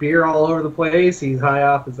beer all over the place. He's high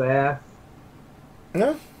off his ass.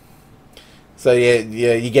 No. So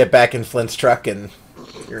you get back in Flint's truck and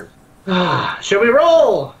you're. Shall we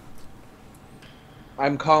roll?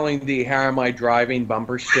 I'm calling the "How am I driving"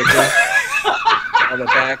 bumper sticker on the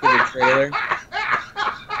back of the trailer.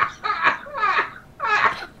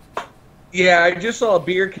 Yeah, I just saw a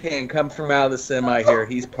beer can come from out of the semi here.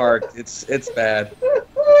 He's parked. It's bad.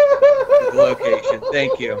 The location.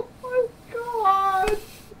 Thank you. Oh my god.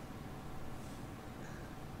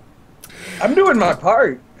 I'm doing my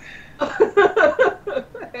part.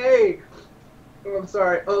 Hey, oh, I'm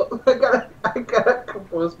sorry. Oh, I gotta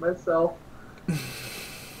compose myself.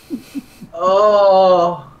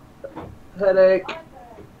 Oh, headache.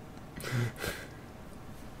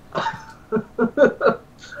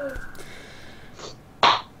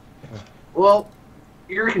 Well,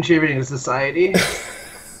 you're contributing to society.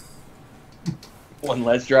 One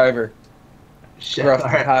less driver. Shit. Rough All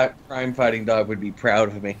right. crime fighting dog would be proud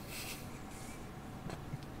of me.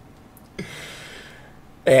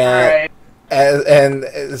 And, All right.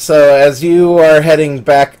 and so as you are heading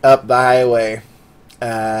back up the highway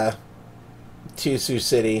to Sioux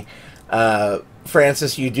City,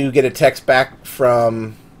 Francis, you do get a text back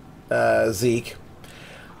from Zeke.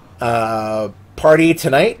 Party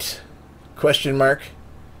tonight? Question mark.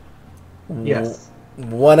 Yes.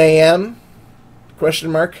 1 a.m.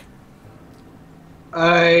 Question mark.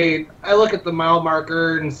 I look at the mile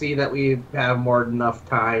marker and see that we have more than enough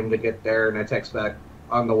time to get there, and I text back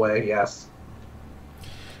on the way. Yes.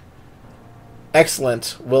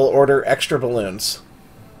 Excellent. We'll order extra balloons.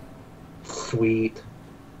 Sweet.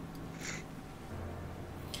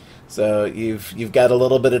 So you've got a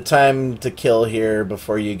little bit of time to kill here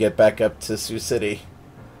before you get back up to Sioux City.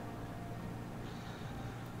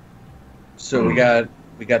 So we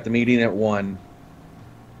got the meeting at 1.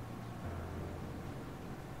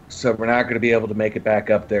 So we're not going to be able to make it back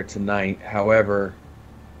up there tonight. However,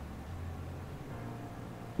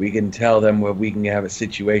 we can tell them what we can have a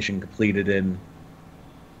situation completed in,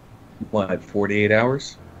 what, 48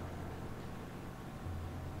 hours?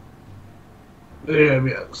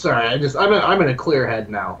 Yeah, sorry, I'm in a clear head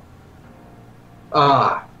now.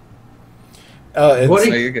 Oh, it's, What do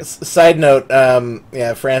No, you- you're good. side note,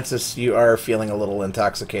 yeah, Francis, you are feeling a little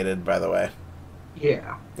intoxicated, by the way.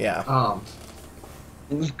 Yeah. Yeah. I'm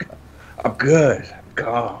good. I'm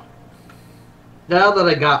gone. Now that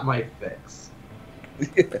I got my fix,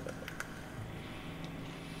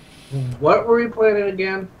 what were we planning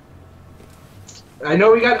again? I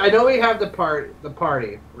know we have the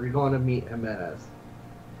party. We're going to meet Jimenez.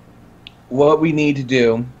 What we need to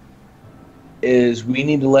do is we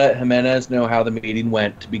need to let Jimenez know how the meeting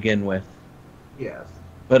went to begin with, Yes.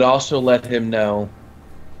 but also let him know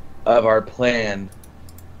of our plan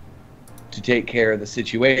to take care of the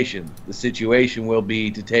situation. The situation will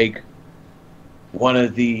be to take one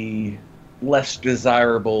of the less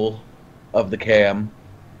desirable of the cam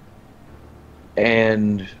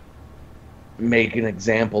and make an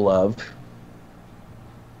example of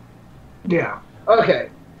Yeah. Okay.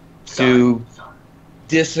 to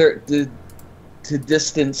Sorry. to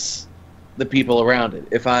distance the people around it.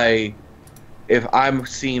 If I'm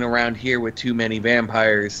seen around here with too many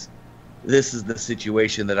vampires, this is the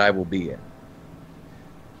situation that I will be in.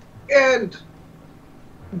 And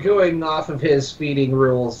going off of his feeding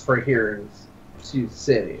rules for here in Sioux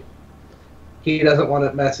City, he doesn't want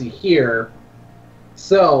it messy here.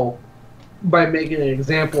 So, by making an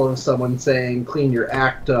example of someone saying clean your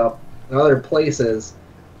act up in other places,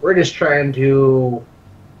 we're just trying to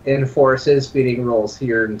enforce his feeding rules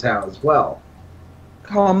here in town as well.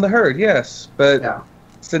 Calm the herd, yes, but Yeah.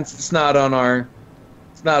 since it's not on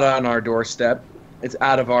our doorstep, it's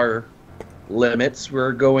out of our limits.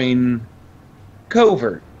 We're going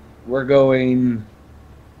covert. We're going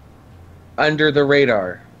under the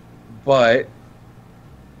radar. But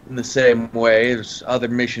in the same way, there's other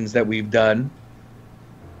missions that we've done.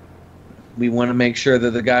 We want to make sure that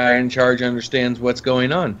the guy in charge understands what's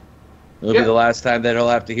going on. It'll be the last time that he'll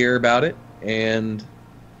have to hear about it, and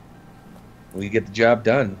we get the job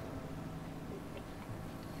done.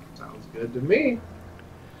 Sounds good to me.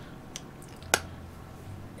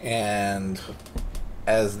 And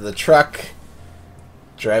as the truck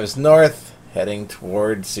drives north, heading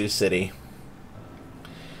toward Sioux City,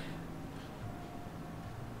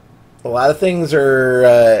 a lot of things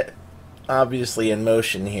are obviously in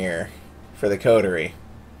motion here for the coterie.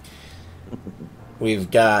 We've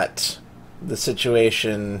got the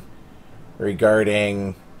situation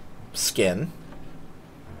regarding skin.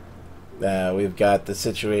 We've got the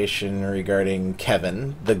situation regarding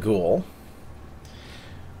Kevin, the ghoul.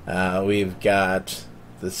 We've got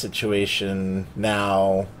the situation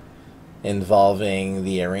now involving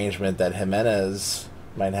the arrangement that Jimenez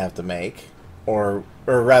might have to make. Or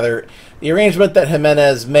rather, the arrangement that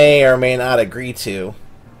Jimenez may or may not agree to.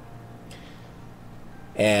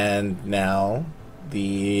 And now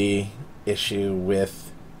the issue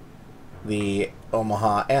with the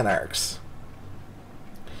Omaha Anarchs.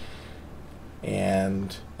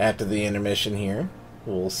 And after the intermission here,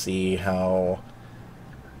 we'll see how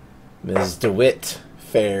Ms. DeWitt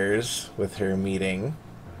fares with her meeting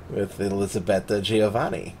with Elisabetta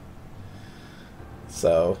Giovanni.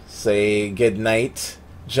 So, say good night,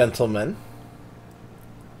 gentlemen.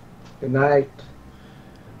 Good night.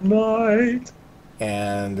 Night.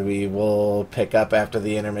 And we will pick up after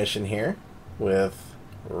the intermission here with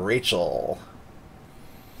Rachel.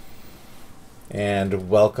 And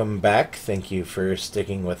welcome back. Thank you for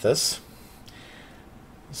sticking with us.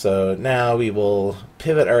 So now we will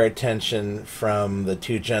pivot our attention from the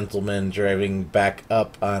two gentlemen driving back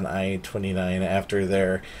up on I-29 after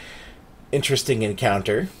their interesting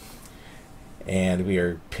encounter. And we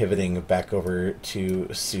are pivoting back over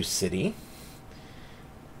to Sioux City.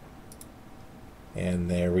 And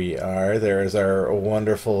there we are. There is our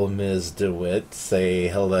wonderful Ms. DeWitt. Say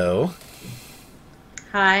hello.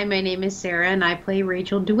 Hi, my name is Sarah, and I play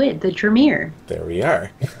Rachel DeWitt, the Tremere. There we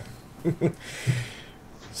are.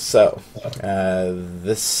 So,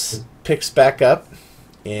 this picks back up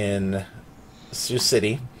in Sioux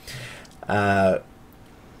City. Kind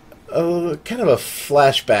of a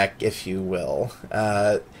flashback, if you will.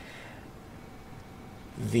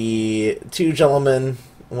 The two gentlemen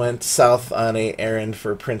went south on an errand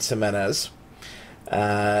for Prince Jimenez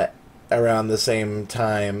around the same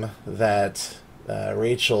time that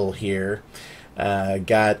Rachel here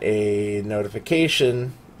got a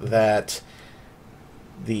notification that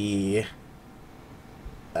the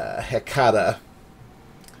Hecata,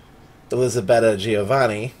 Elisabetta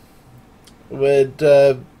Giovanni, would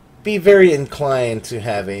be very inclined to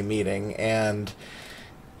have a meeting, and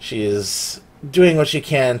she is doing what she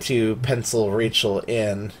can to pencil Rachel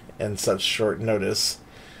in such short notice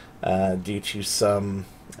due to some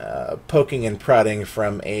poking and prodding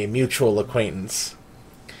from a mutual acquaintance.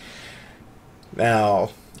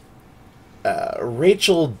 Now,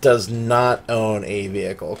 Rachel does not own a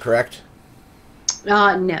vehicle, correct?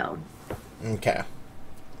 No. Okay.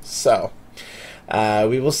 So,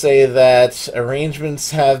 we will say that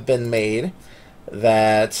arrangements have been made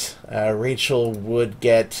that Rachel would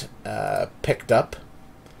get picked up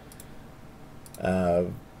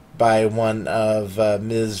by one of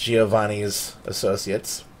Ms. Giovanni's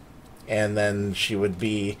associates, and then she would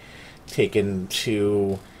be taken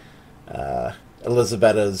to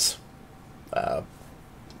Elisabetta's I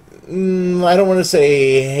don't want to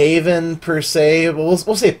say haven per se, but we'll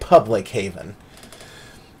say public haven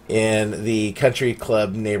in the country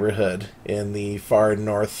club neighborhood in the far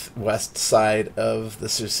northwest side of the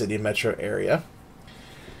Sioux City metro area.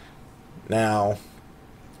 Now,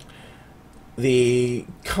 the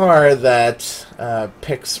car that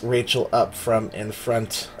picks Rachel up from in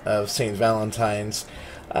front of St. Valentine's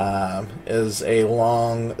is a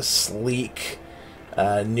long, sleek,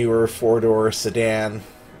 newer four-door sedan.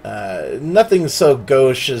 Nothing so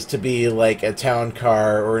gauche as to be like a town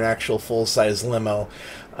car or an actual full-size limo,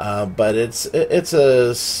 but it's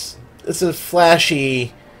a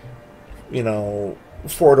flashy,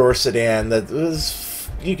 four-door sedan that is,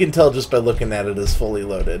 you can tell just by looking at it, is fully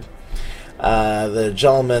loaded. The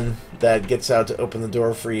gentleman that gets out to open the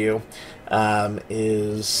door for you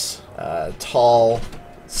is tall,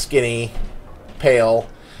 skinny, pale,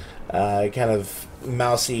 kind of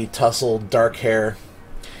mousy, tousled, dark hair.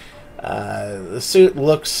 The suit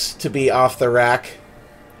looks to be off the rack,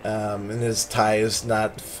 and his tie is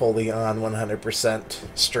not fully on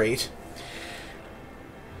 100% straight.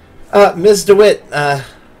 Ms. DeWitt,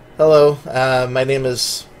 hello. My name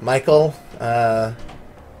is Michael.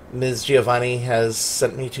 Ms. Giovanni has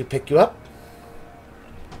sent me to pick you up.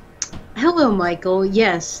 Hello, Michael.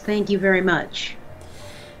 Yes, thank you very much.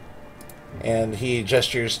 And he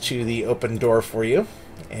gestures to the open door for you,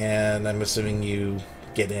 and I'm assuming you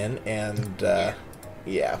get in, and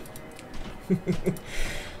yeah.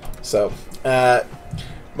 So,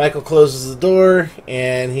 Michael closes the door,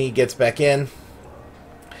 and he gets back in.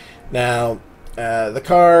 Now, the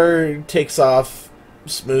car takes off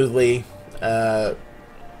smoothly.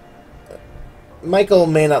 Michael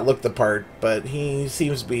may not look the part, but he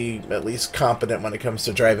seems to be at least competent when it comes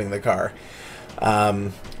to driving the car.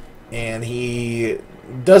 And he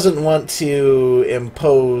doesn't want to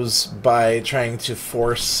impose by trying to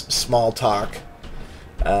force small talk.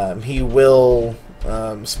 He will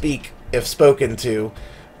speak if spoken to,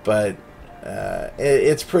 but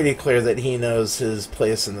it's pretty clear that he knows his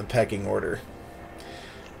place in the pecking order.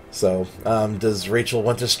 So, does Rachel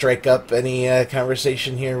want to strike up any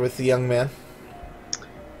conversation here with the young man?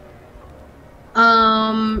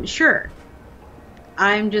 Sure.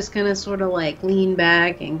 I'm just gonna sort of like lean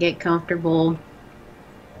back and get comfortable.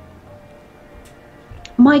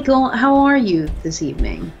 Michael, how are you this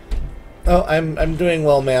evening? Oh, I'm doing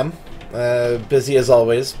well, ma'am. Busy as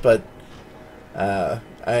always, but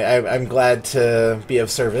I'm glad to be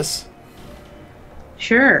of service.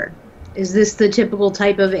 Sure. Is this the typical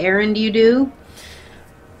type of errand you do?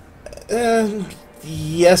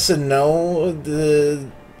 Yes and no.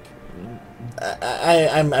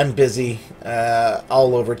 I'm busy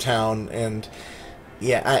all over town, and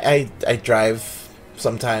yeah, I drive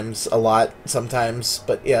sometimes, a lot sometimes,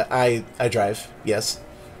 but yeah, I drive. Yes.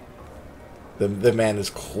 The man is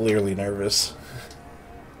clearly nervous.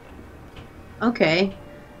 Okay.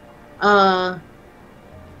 Yeah,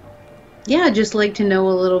 I'd just like to know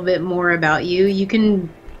a little bit more about you. You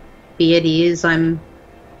can be at ease. I'm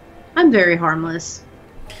very harmless.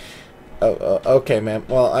 Oh, okay, ma'am.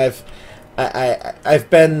 Well, I've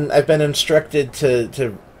been instructed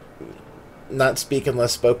to not speak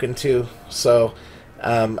unless spoken to. So,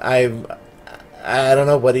 I don't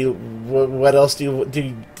know. What else do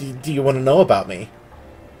you want to know about me?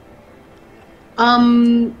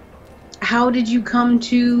 How did you come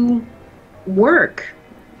to work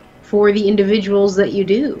for the individuals that you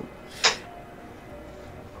do?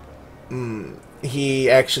 He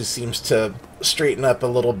actually seems to straighten up a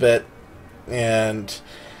little bit, and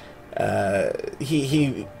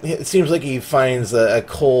he it seems like he finds a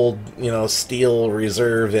cold, steel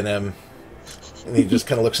reserve in him, and he just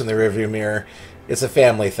kind of looks in the rearview mirror. It's a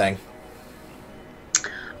family thing.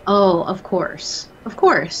 Oh, of course. Of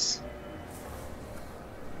course.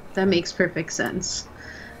 That makes perfect sense.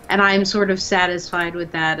 And I'm sort of satisfied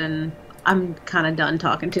with that, and I'm kind of done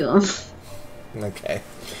talking to him. Okay.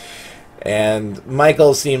 And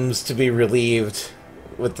Michael seems to be relieved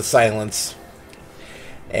with the silence.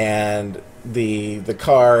 And the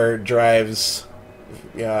car drives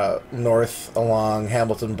north along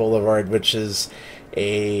Hamilton Boulevard, which is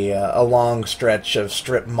a long stretch of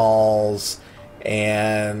strip malls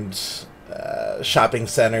and shopping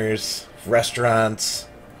centers, restaurants.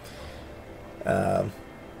 And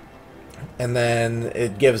then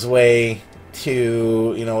it gives way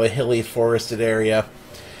to, a hilly forested area.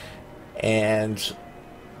 And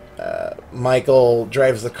Michael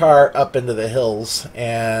drives the car up into the hills,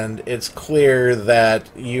 and it's clear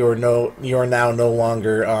that you are now no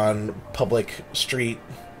longer on public street,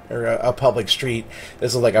 or a public street.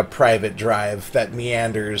 This is like a private drive that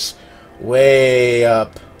meanders way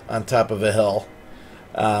up on top of a hill.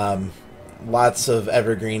 Lots of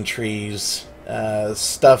evergreen trees,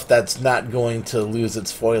 stuff that's not going to lose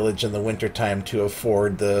its foliage in the wintertime to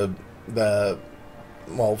afford the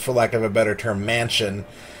well, for lack of a better term, mansion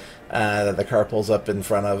that the car pulls up in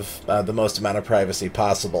front of, the most amount of privacy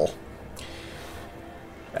possible.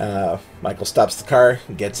 Michael stops the car,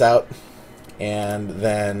 gets out, and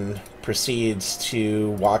then proceeds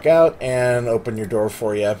to walk out and open your door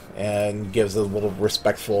for you, and gives a little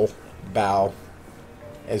respectful bow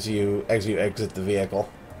as you exit the vehicle.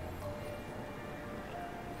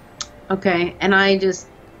 Okay, and I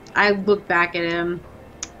look back at him.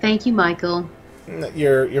 Thank you, Michael.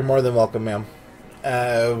 You're more than welcome, ma'am.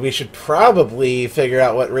 We should probably figure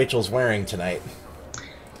out what Rachel's wearing tonight.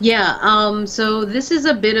 Yeah, so this is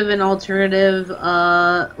a bit of an alternative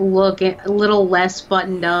look, a little less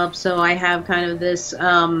buttoned up. So I have kind of this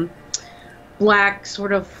black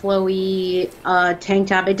sort of flowy tank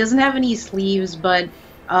top. It doesn't have any sleeves, but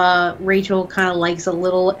Rachel kind of likes a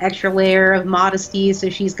little extra layer of modesty, so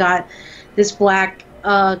she's got this black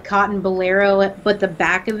cotton bolero, but the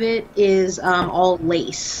back of it is all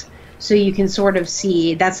lace. So you can sort of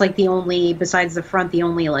see, that's like the only, besides the front, the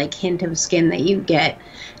only like hint of skin that you get.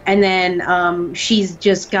 And then she's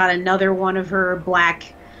just got another one of her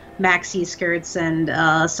black maxi skirts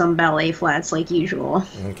and some ballet flats like usual.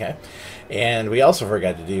 Okay. And we also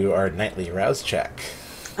forgot to do our nightly rouse check.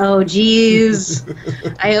 Oh, jeez.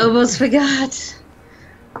 I almost forgot.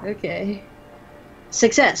 Okay.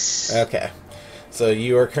 Success. Okay. So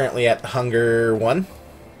you are currently at hunger 1?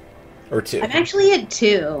 Or 2? I'm actually at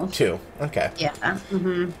 2. 2. Okay. Yeah.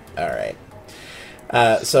 Mm-hmm. All right.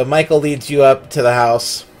 So Michael leads you up to the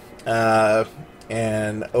house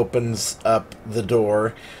and opens up the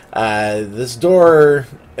door. This door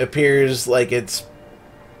appears like it's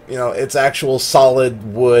actual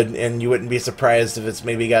solid wood, and you wouldn't be surprised if it's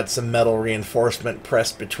maybe got some metal reinforcement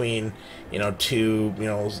pressed between, two,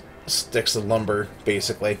 sticks of lumber,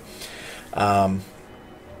 basically.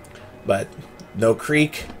 But no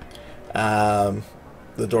creak. The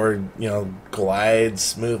door, glides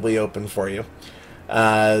smoothly open for you.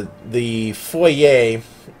 The foyer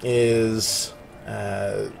is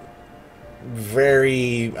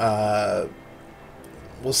very, we'll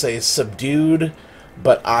say, subdued,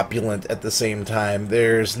 but opulent at the same time.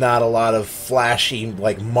 There's not a lot of flashy,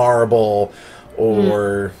 like, marble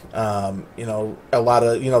or you know, a lot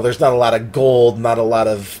of, you know, there's not a lot of gold, not a lot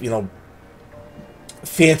of, you know,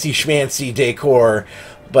 fancy schmancy decor,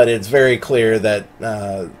 but it's very clear that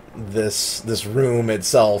this room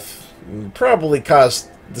itself probably cost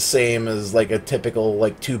the same as like a typical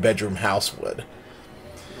like 2-bedroom house would.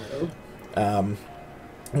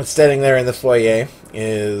 But standing there in the foyer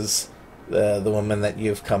is the woman that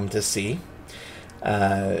you've come to see.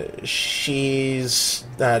 She's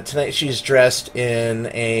tonight she's dressed in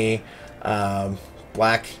a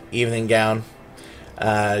black evening gown.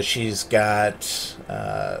 She's got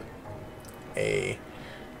a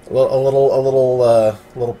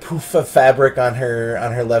little poof of fabric on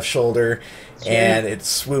her left shoulder, sure. And it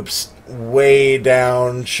swoops way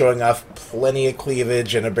down, showing off plenty of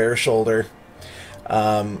cleavage and a bare shoulder.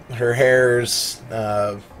 Her hair's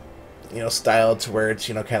you know, styled to where it's,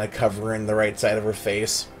 you know, kind of covering the right side of her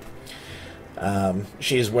face.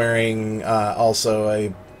 She's wearing also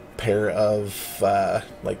a pair of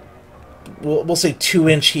like we'll say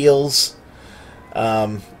 2-inch heels,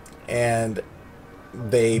 and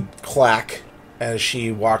they clack as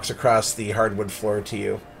she walks across the hardwood floor to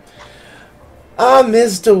you. Ah,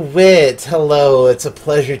 Ms. DeWitt, hello. It's a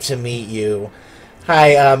pleasure to meet you.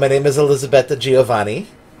 Hi, my name is Elisabetta Giovanni.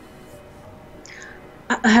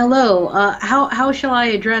 Hello. How shall I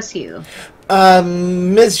address you?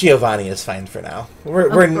 Ms. Giovanni is fine for now.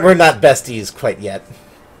 We're not besties quite yet.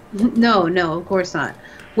 No, of course not.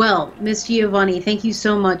 Well, Miss Giovanni, thank you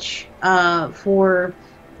so much for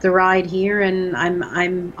the ride here, and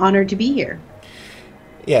I'm honored to be here.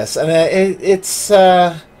 Yes, and it's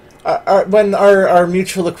when our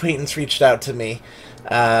mutual acquaintance reached out to me,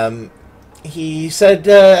 he said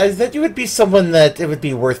that you would be someone that it would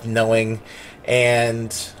be worth knowing,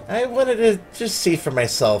 and I wanted to just see for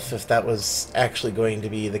myself if that was actually going to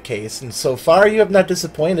be the case. And so far, you have not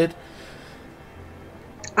disappointed.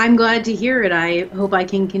 I'm glad to hear it. I hope I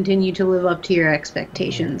can continue to live up to your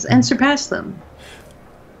expectations and surpass them.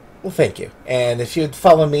 Well, thank you. And if you'd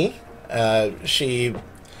follow me, she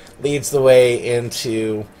leads the way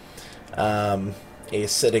into a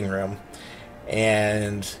sitting room.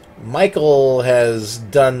 And Michael has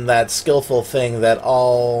done that skillful thing that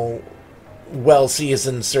all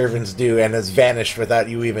well-seasoned servants do and has vanished without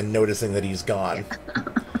you even noticing that he's gone.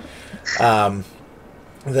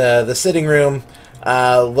 The sitting room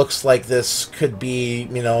looks like this could be,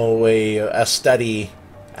 you know, a study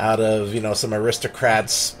out of, you know, some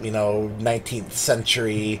aristocrats, you know, 19th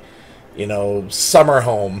century, you know, summer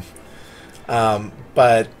home.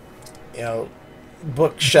 But, you know,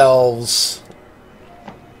 bookshelves,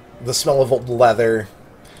 the smell of old leather,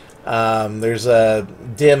 there's a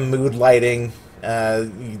dim mood lighting.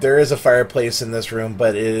 There is a fireplace in this room,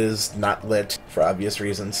 but it is not lit for obvious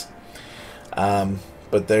reasons.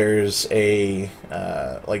 But there's a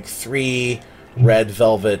like 3 red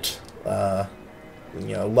velvet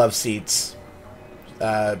you know, love seats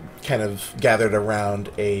kind of gathered around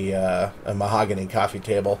a mahogany coffee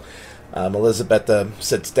table. Elisabetta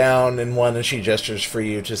sits down in one, and she gestures for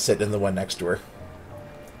you to sit in the one next to her.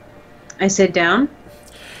 I sit down.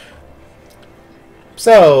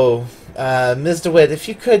 So, Ms. DeWitt, if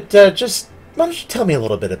you could just, why don't you tell me a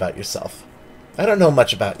little bit about yourself? I don't know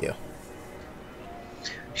much about you.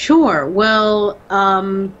 Sure. Well,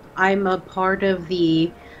 I'm a part of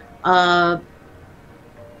the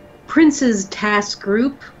Prince's task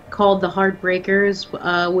group called the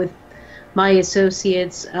Heartbreakers with my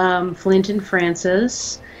associates Flint and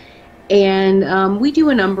Francis, and we do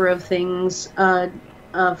a number of things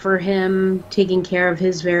for him, taking care of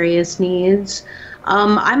his various needs.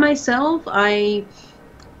 I myself,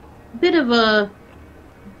 bit of a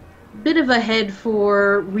head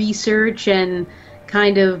for research, and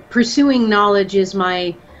kind of pursuing knowledge is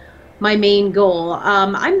my main goal.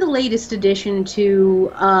 I'm the latest addition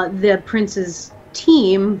to the Prince's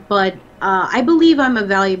team, but I believe I'm a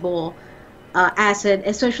valuable asset,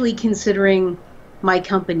 especially considering my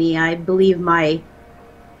company. I believe my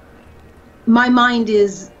mind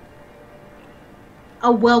is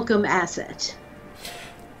a welcome asset.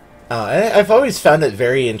 I've always found it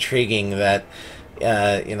very intriguing that,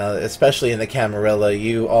 you know, especially in the Camarilla,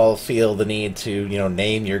 you all feel the need to, you know,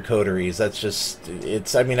 name your coteries. That's just,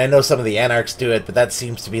 it's, I mean, I know some of the Anarchs do it, but that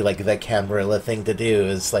seems to be like the Camarilla thing to do,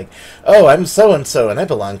 is like, oh, I'm so-and-so, and I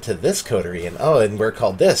belong to this coterie, and oh, and we're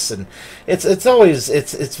called this, and it's always,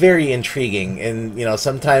 it's very intriguing, and, you know,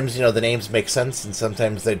 sometimes, you know, the names make sense, and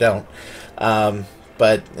sometimes they don't.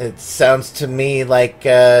 But it sounds to me like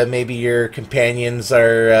maybe your companions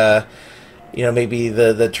are, you know, maybe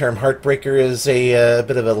the term Heartbreaker is a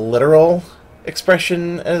bit of a literal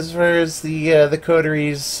expression as far as the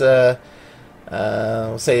coteries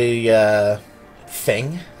say,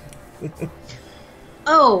 thing.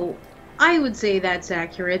 Oh, I would say that's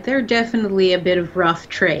accurate. They're definitely a bit of rough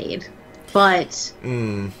trade, but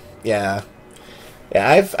Yeah.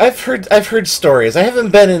 Yeah, I've heard stories. I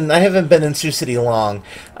haven't been in Sioux City long,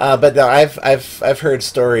 but no, I've heard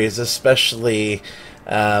stories, especially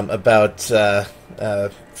about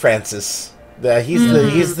Francis.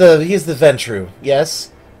 He's the Ventru.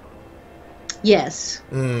 Yes. yes.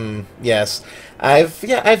 Yes.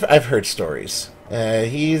 I've heard stories.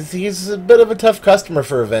 He's a bit of a tough customer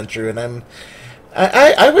for a Ventru, and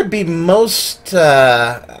I would be most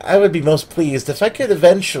pleased if I could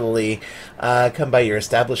eventually come by your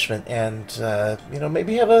establishment and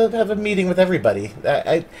maybe have a meeting with everybody.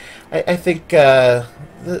 I think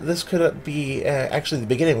this could be actually the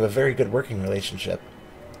beginning of a very good working relationship.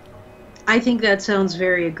 I think that sounds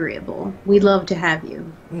very agreeable. We'd love to have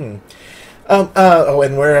you. And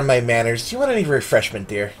where are my manners? Do you want any refreshment,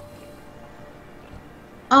 dear?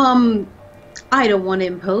 I don't want to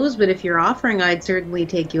impose, but if you're offering, I'd certainly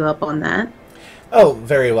take you up on that. Oh,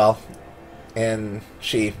 very well. And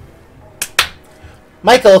she...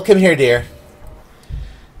 Michael, come here, dear.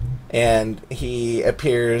 And he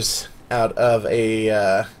appears out of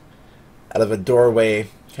a doorway,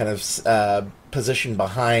 kind of positioned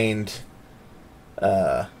behind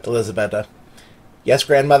Elisabetta. Yes,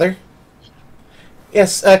 grandmother?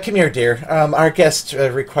 Yes, come here, dear. Our guest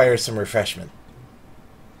requires some refreshment.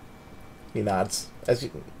 He nods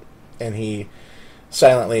and he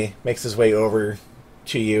silently makes his way over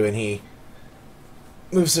to you, and he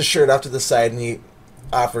moves his shirt off to the side, and he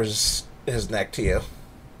offers his neck to you.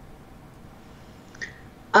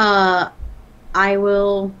 I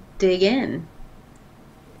will dig in.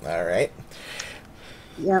 All right.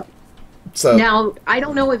 Yep. So now I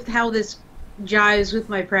don't know how this jives with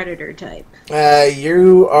my predator type.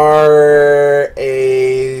 You are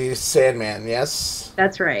a Sandman, yes?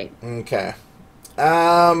 That's right. Okay.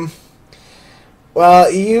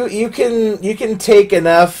 Well, you can take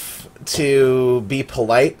enough to be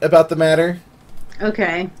polite about the matter.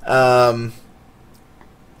 Okay.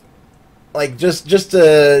 Like just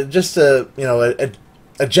a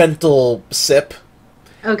gentle sip.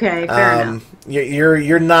 Okay, fair enough.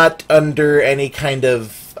 You're not under any kind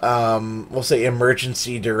of we'll say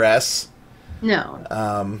emergency duress.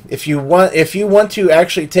 No. If you want to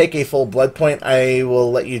actually take a full blood point, I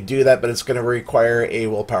will let you do that, but it's going to require a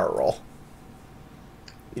willpower roll.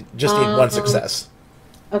 You just need one success.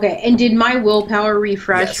 Okay, and did my willpower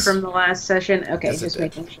refresh Yes. from the last session? Okay, Yes, just it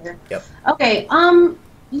did. making sure. Yep. Okay,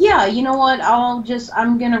 yeah, you know what?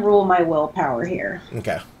 I'm gonna roll my willpower here.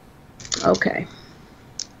 Okay. Okay.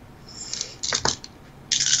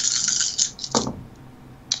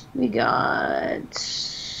 We got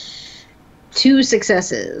 2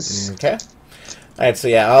 successes. Okay. All right. So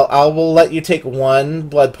yeah, I will let you take 1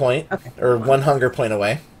 blood point, Okay. or 1 hunger point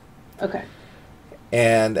away. Okay.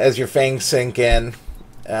 And as your fangs sink in,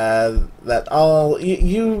 that all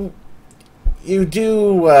you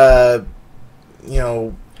do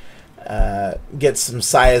get some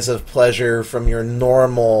sighs of pleasure from your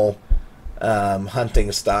normal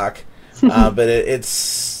hunting stock, but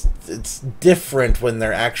it's different when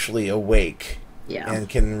they're actually awake. Yeah. And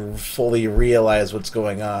can fully realize what's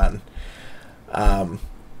going on.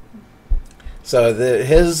 So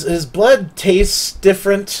his blood tastes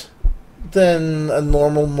different than a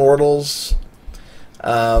normal mortal's.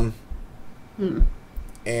 And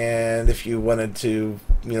if you wanted to,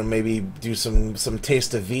 maybe do some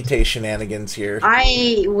taste of vitae shenanigans here.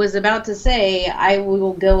 I was about to say I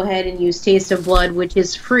will go ahead and use Taste of Blood, which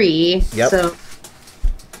is free. Yep. So.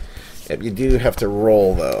 Yep, you do have to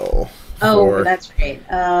roll though. Oh, that's right.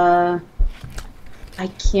 I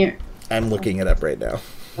can't. I'm looking it up right now.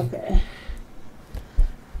 Okay.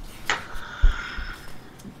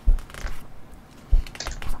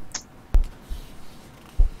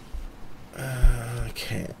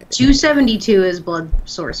 Okay. 272 is blood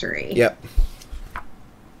sorcery. Yep.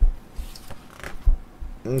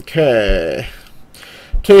 Okay.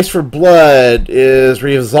 Taste for blood is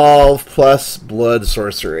resolve plus blood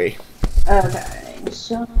sorcery. Okay.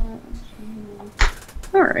 So.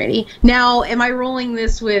 Alrighty. Now, am I rolling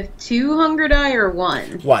this with 2 hunger die or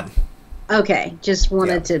 1? 1. Okay, just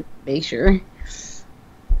wanted to make sure.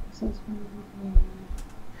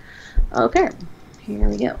 Okay, here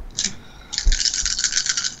we go.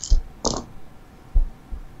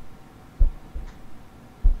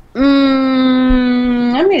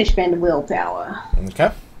 I'm going to spend willpower.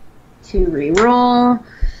 Okay. To reroll.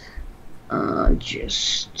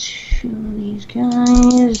 Just these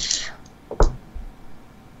guys.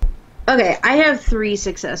 Okay, I have 3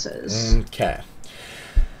 successes. Okay.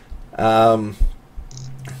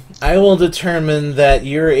 I will determine that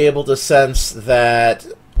you're able to sense that,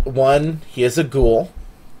 one, he is a ghoul.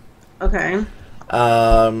 Okay.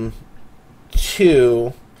 2,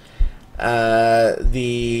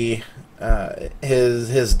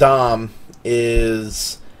 his dom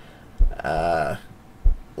is,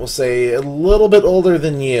 we'll say, a little bit older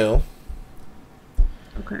than you.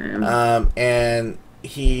 Okay. And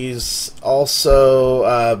he's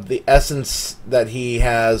also, the essence that he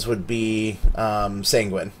has would be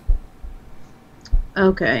sanguine.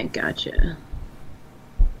 Okay, gotcha.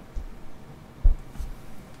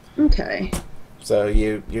 Okay. So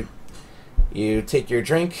you take your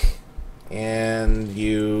drink and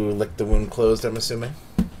you lick the wound closed, I'm assuming.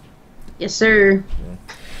 Yes, sir.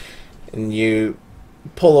 And you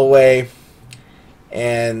pull away,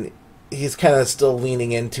 and he's kind of still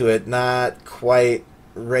leaning into it, not quite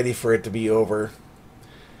ready for it to be over.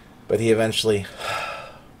 But he eventually...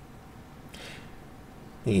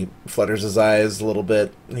 He flutters his eyes a little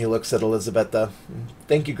bit, and he looks at Elizabeth.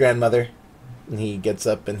 Thank you, grandmother. And he gets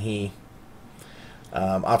up and he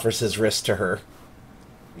offers his wrist to her.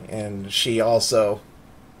 And she also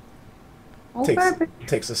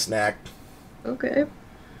takes a snack. Okay.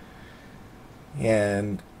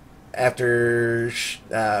 And after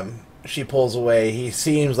she pulls away, he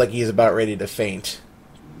seems like he's about ready to faint.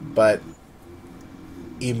 But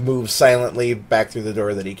he moves silently back through the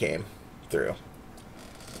door that he came through.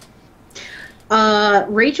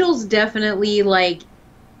 Rachel's definitely, like,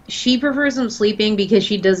 she prefers him sleeping because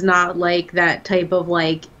she does not like that type of,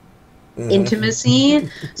 like, intimacy.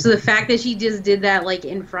 So the fact that she just did that, like,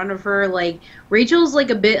 in front of her, like, Rachel's,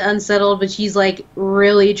 like, a bit unsettled, but she's, like,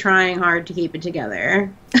 really trying hard to keep it together.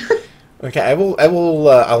 Okay,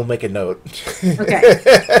 I'll make a note. Okay.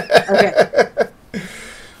 Okay.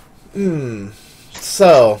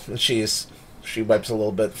 So, she wipes a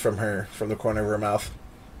little bit from the corner of her mouth.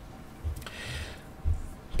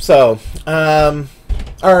 So, our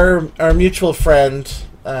mutual friend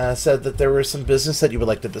said that there was some business that you would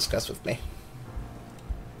like to discuss with me.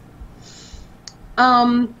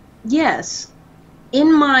 Yes.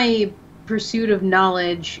 In my pursuit of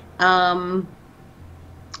knowledge, I'm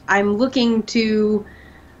looking to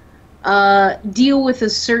deal with a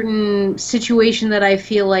certain situation that I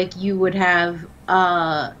feel like you would have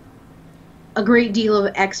a great deal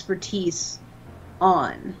of expertise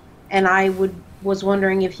on, and I was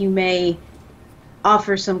wondering if you may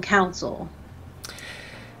offer some counsel.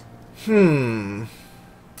 Well,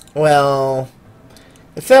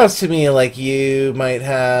 it sounds to me like you might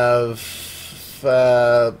have,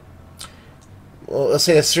 let's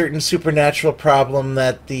say, a certain supernatural problem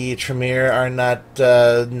that the Tremere are not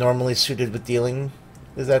normally suited with dealing.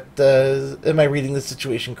 Is that, am I reading the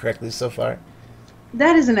situation correctly so far?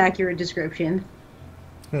 That is an accurate description.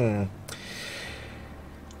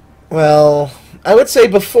 Well, I would say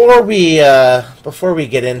before we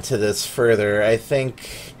get into this further, I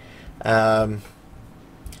think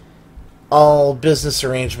all business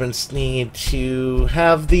arrangements need to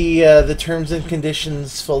have the terms and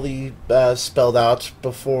conditions fully spelled out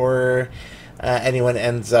before anyone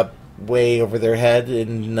ends up way over their head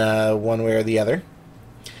in one way or the other.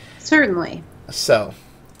 Certainly. So,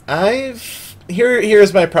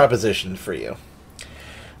 here's my proposition for you.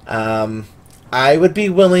 I would be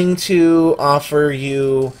willing to offer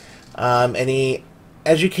you any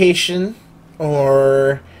education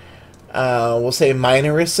or, we'll say,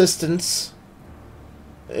 minor assistance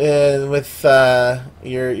with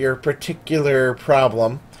your particular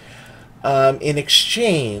problem. In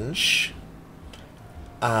exchange,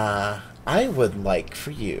 I would like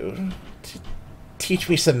for you to teach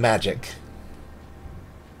me some magic.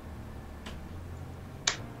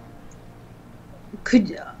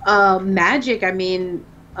 Could magic, I mean,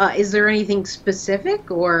 is there anything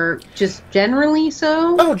specific or just generally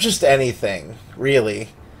so? Oh, just anything, really.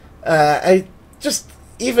 I just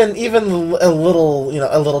even a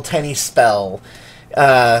little tiny spell.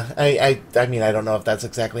 I mean, I don't know if that's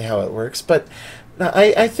exactly how it works, but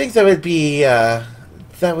I think that would be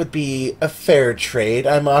a fair trade.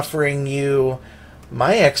 I'm offering you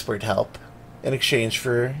my expert help in exchange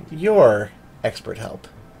for your expert help.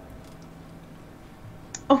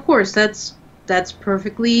 Of course, that's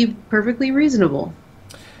perfectly reasonable.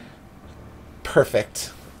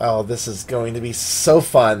 Perfect. Oh, this is going to be so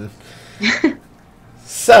fun.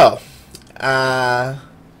 So,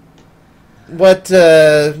 what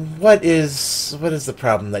is the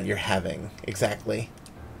problem that you're having exactly?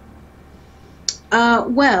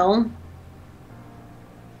 Well,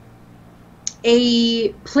 a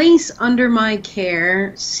place under my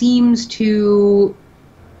care seems to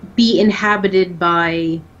be inhabited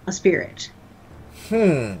by a spirit.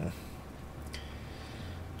 Okay,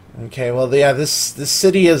 well, yeah, this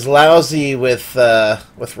city is lousy with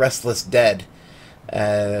restless dead.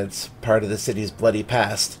 It's part of the city's bloody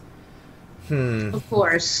past. Of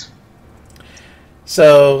course.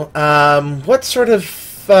 So, what sort of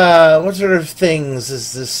things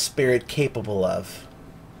is this spirit capable of?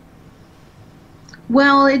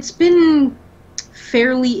 Well, it's been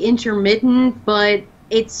fairly intermittent, but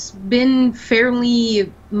it's been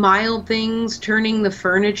fairly mild things, turning the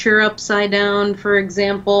furniture upside down, for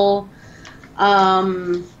example.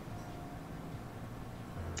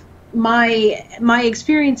 My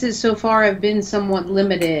experiences so far have been somewhat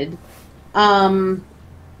limited. Let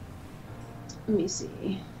me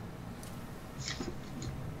see.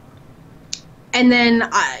 And then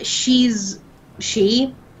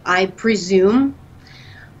she, I presume,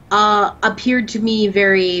 appeared to me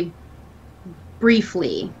very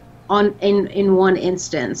briefly in one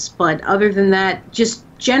instance, but other than that, just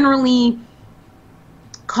generally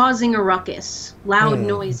causing a ruckus, loud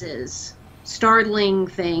noises, startling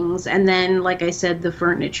things, and then, like I said, the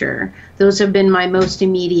furniture. Those have been my most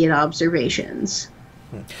immediate observations.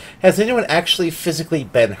 Has anyone actually physically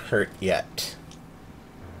been hurt yet?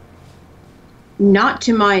 Not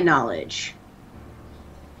to my knowledge.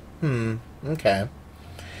 Okay.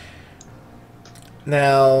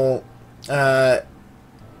 Now,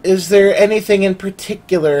 is there anything in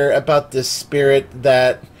particular about this spirit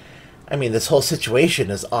that... I mean, this whole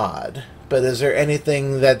situation is odd, but is there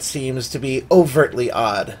anything that seems to be overtly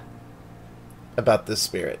odd about this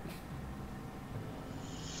spirit?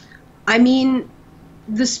 I mean,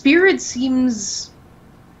 the spirit seems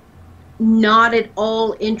not at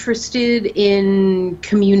all interested in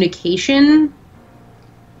communication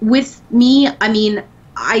with me. I mean,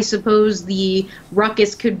 I suppose the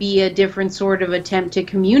ruckus could be a different sort of attempt to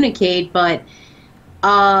communicate, but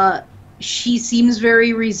she seems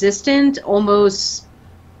very resistant, almost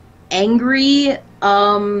angry.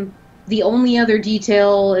 The only other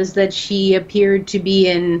detail is that she appeared to be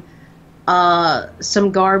in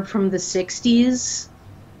some garb from the 60s.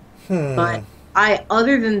 But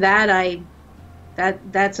other than that,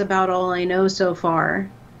 that's about all I know so far.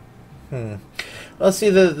 Well,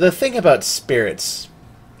 see, the thing about spirits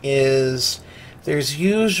is there's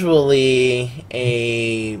usually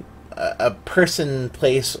a person,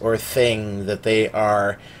 place, or thing that they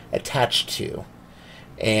are attached to.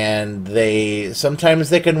 And sometimes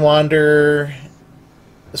they can wander,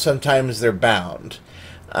 sometimes they're bound.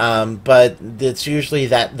 But it's usually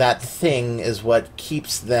that thing is what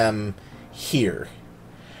keeps them here.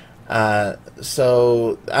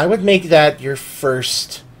 So I would make that your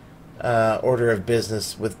first order of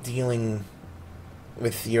business with dealing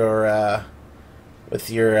with your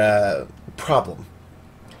problem.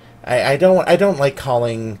 I don't like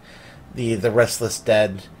calling the restless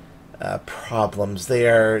dead problems.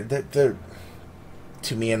 They're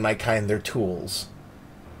to me and my kind, they're tools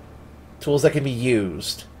that can be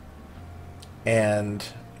used. And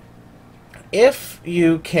if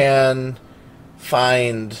you can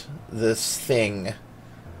find this thing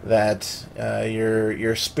that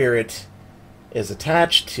your spirit is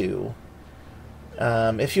attached to,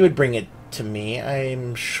 if you would bring it to me,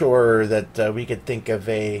 I'm sure that we could think of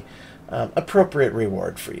a appropriate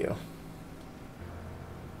reward for you.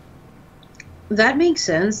 That makes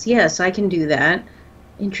sense. Yes, I can do that.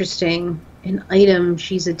 Interesting. An item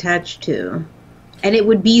she's attached to. And it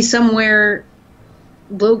would be somewhere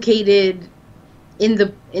located in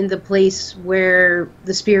the place where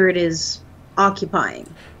the spirit is occupying.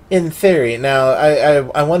 In theory. Now,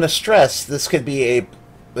 I want to stress this could be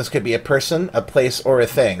a person, a place, or a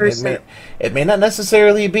thing. It may not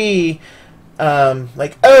necessarily be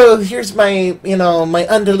like, oh, here's my my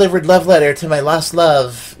undelivered love letter to my lost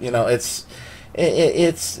love.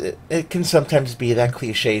 It can sometimes be that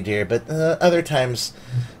cliche, dear, but other times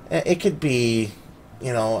it could be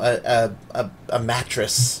a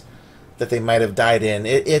mattress that they might have died in.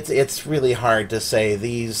 It's really hard to say.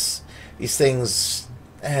 These things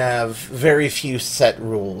have very few set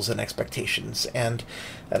rules and expectations, and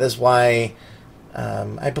that is why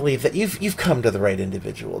I believe that you've come to the right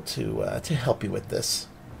individual to help you with this.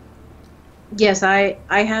 Yes, I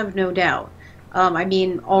have no doubt. I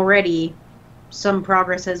mean, already some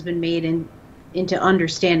progress has been made into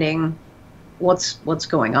understanding what's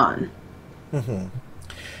going on. Mm-hmm.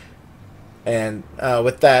 And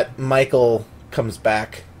with that, Michael comes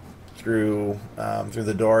back through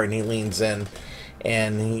the door, and he leans in,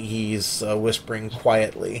 and he's whispering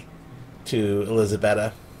quietly to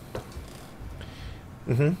Elisabetta.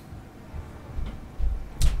 Mm-hmm.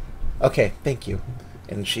 Okay, thank you.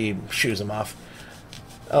 And she shoos him off.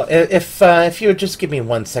 Oh, if you would just give me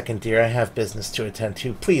 1 second, dear, I have business to attend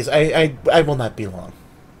to. Please, I will not be long.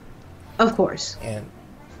 Of course. And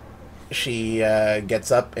she gets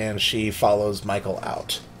up and she follows Michael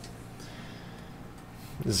out.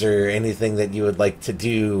 Is there anything that you would like to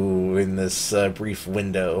do in this brief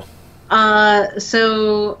window?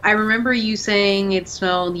 So I remember you saying it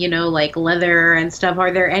smelled, like leather and stuff.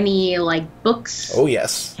 Are there any, like, books? Oh,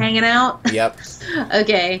 yes. Hanging out? Yep.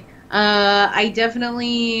 Okay. I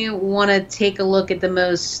definitely want to take a look at the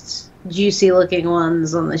most juicy looking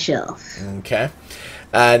ones on the shelf. Okay.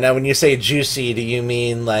 Now, when you say juicy, do you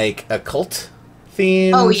mean, like, occult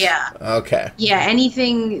themes? Oh, yeah. Okay. Yeah,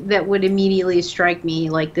 anything that would immediately strike me,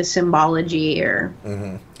 like the symbology or...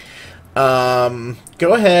 Mm-hmm.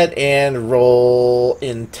 Go ahead and roll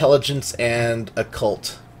intelligence and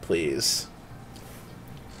occult, please.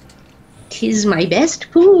 'Tis my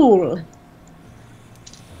best pool.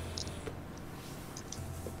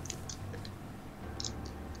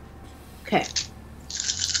 Okay.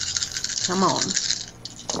 Come on.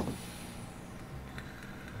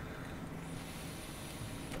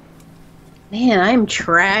 Man, I'm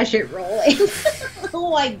trash at rolling.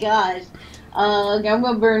 Oh my gosh. I'm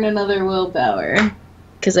gonna burn another willpower.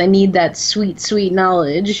 Because I need that sweet, sweet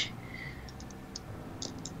knowledge.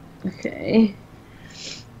 Okay.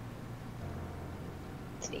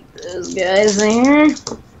 Take those guys there.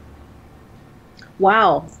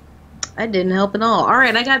 Wow. That didn't help at all.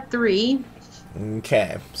 Alright, I got 3.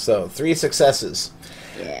 Okay, so 3 successes.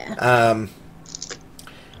 Yeah.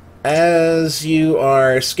 As you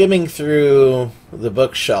are skimming through the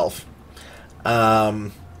bookshelf,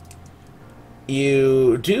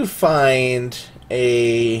 you do find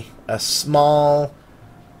a small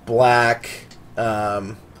black,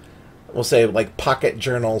 we'll say like pocket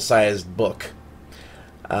journal sized book.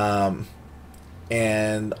 And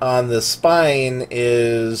on the spine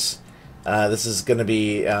is, this is going to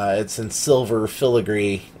be, it's in silver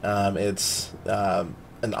filigree. It's an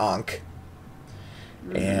ankh.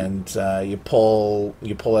 And you pull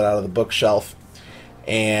it out of the bookshelf,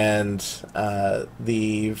 and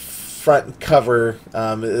the front cover,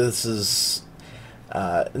 this is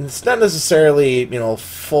it's not necessarily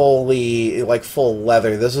fully like full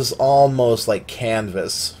leather. This is almost like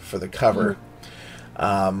canvas for the cover,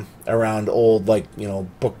 around old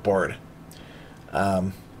bookboard.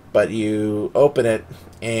 But you open it,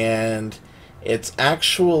 and it's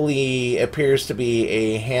actually appears to be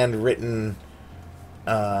a handwritten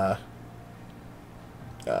a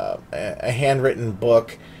handwritten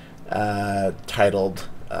book titled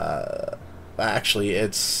actually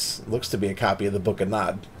looks to be a copy of the Book of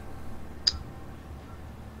Nod.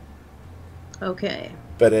 Okay.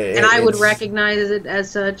 But I would recognize it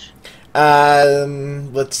as such.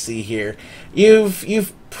 Let's see here.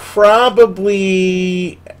 You've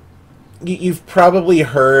probably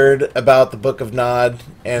heard about the Book of Nod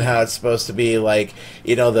and how it's supposed to be like,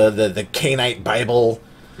 the Canaanite Bible.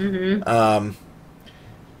 Mm-hmm.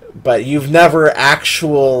 But you've never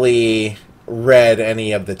actually read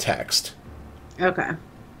any of the text. Okay.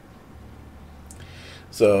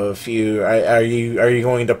 So if you are you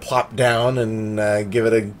going to plop down and give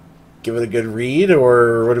it a good read,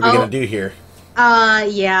 or what are we going to do here?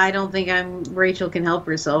 Yeah, I don't think Rachel can help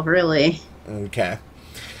herself really. Okay.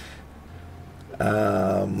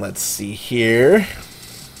 Let's see here.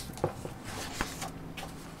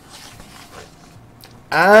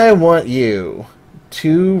 I want you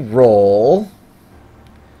to roll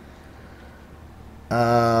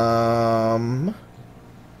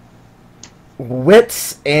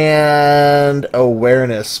wits and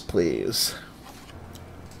awareness, please.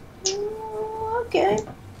 Okay.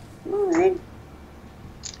 All right.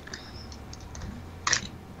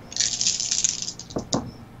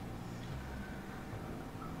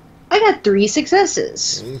 I got 3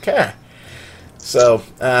 successes. Okay. So,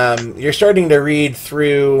 you're starting to read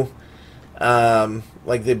through,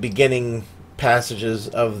 like, the beginning passages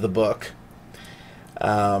of the book.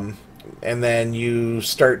 And then you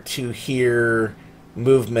start to hear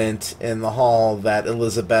movement in the hall that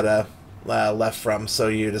Elisabetta left from. So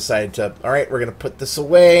you decide to, all right, we're going to put this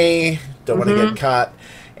away. Don't want to get caught.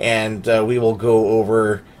 And we will go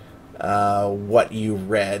over what you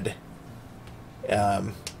read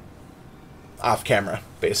off camera,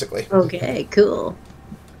 basically. Okay, cool.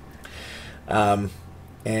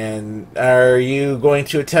 And are you going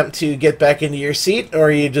to attempt to get back into your seat, or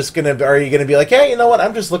are you gonna be like, hey, you know what?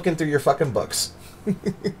 I'm just looking through your fucking books. Yeah,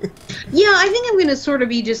 I think I'm gonna sort of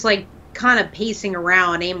be just like kind of pacing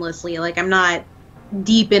around aimlessly. Like I'm not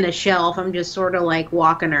deep in a shelf. I'm just sort of like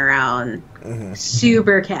walking around,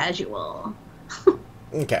 super casual.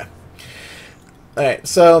 Okay. All right.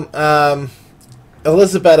 So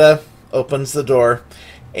Elisabetta opens the door,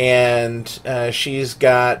 and she's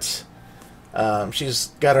got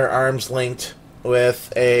her arms linked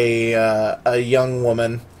with a young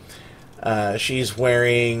woman. She's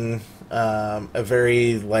wearing a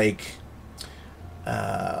very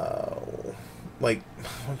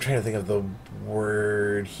I'm trying to think of the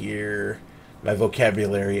word here. My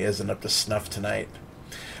vocabulary isn't up to snuff tonight.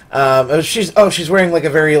 She's wearing like a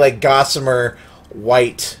very like gossamer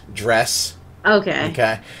white dress. Okay.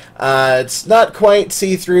 Okay. It's not quite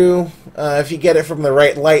see-through. If you get it from the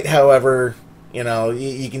right light, however,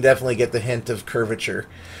 you can definitely get the hint of curvature.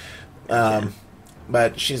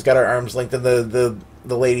 But she's got her arms linked, and the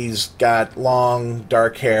lady's got long,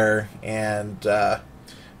 dark hair and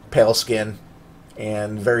pale skin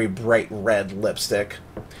and very bright red lipstick.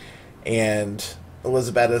 And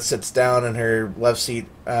Elisabetta sits down in her love seat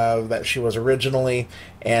that she was originally,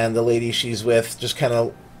 and the lady she's with just kind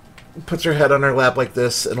of puts her head on her lap like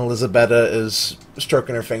this, and Elisabetta is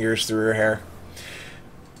stroking her fingers through her hair.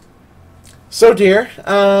 So, dear,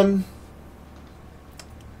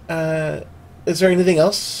 is there anything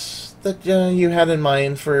else that you had in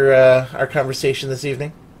mind for our conversation this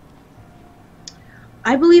evening?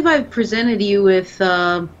 I believe I've presented you with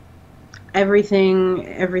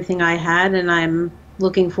everything I had, and I'm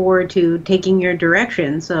looking forward to taking your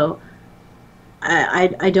direction. So,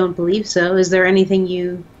 I don't believe so. Is there anything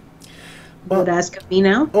you would ask of me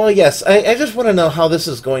now? Well, yes. I just want to know how this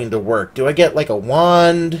is going to work. Do I get like a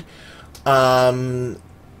wand? I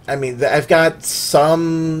mean, I've got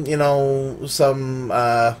some, we'll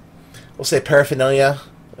say paraphernalia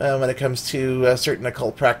when it comes to certain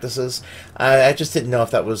occult practices. I just didn't know if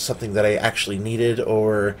that was something that I actually needed,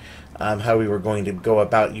 or how we were going to go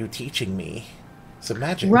about you teaching me some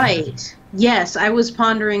magic. Right. Yes, I was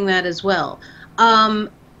pondering that as well. No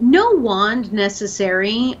wand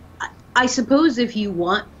necessary. I suppose if you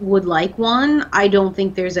would like one, I don't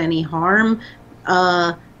think there's any harm.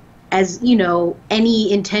 As you know,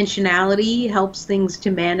 any intentionality helps things to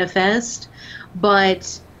manifest,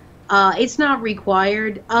 but it's not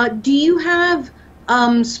required. Do you have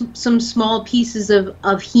some small pieces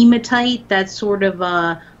of hematite that's sort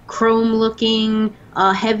of chrome-looking,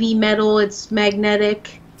 heavy metal? It's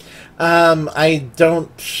magnetic. I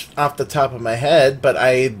don't off the top of my head, but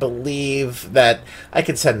I believe that I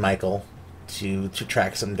could send Michael to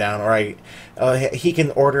track some down, or he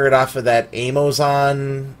can order it off of that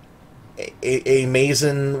Amazon.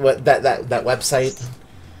 Amazon, what that website?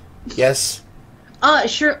 Yes.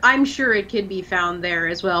 Sure. I'm sure it could be found there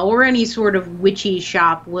as well, or any sort of witchy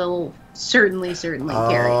shop will certainly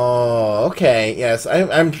carry. Oh, okay. Yes,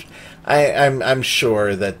 I'm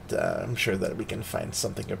sure that we can find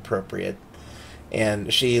something appropriate.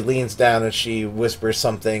 And she leans down and she whispers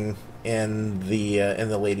something in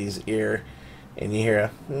the lady's ear, and you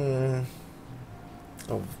hear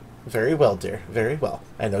oh. Very well, dear. Very well.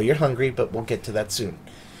 I know you're hungry, but we'll get to that soon.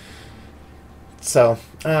 So,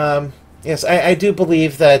 yes, I do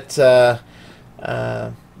believe that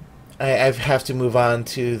I have to move on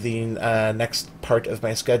to the next part of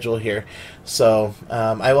my schedule here. So,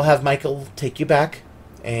 I will have Michael take you back,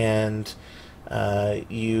 and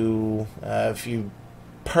if you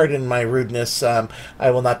pardon my rudeness,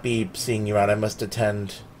 I will not be seeing you out. I must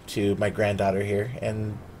attend to my granddaughter here,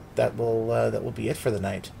 and that will be it for the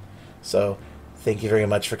night. So, thank you very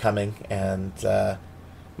much for coming, and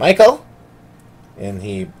Michael, and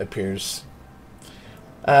he appears.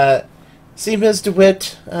 See Ms.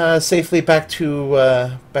 DeWitt safely back to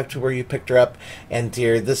where you picked her up, and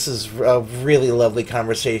dear, this is a really lovely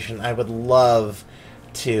conversation. I would love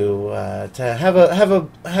to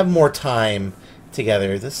have more time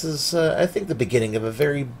together. This is, I think, the beginning of a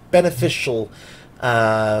very beneficial,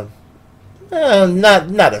 not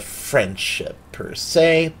a friendship per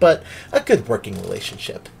se, but a good working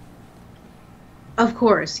relationship. Of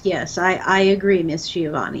course, yes, I agree, Miss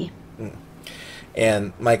Giovanni.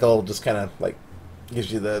 And Michael just kind of like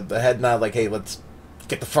gives you the head nod, like, "Hey, let's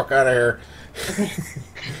get the fuck out of here."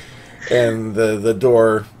 And the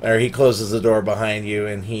door, or he closes the door behind you,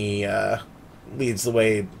 and he leads the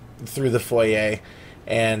way through the foyer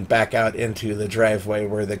and back out into the driveway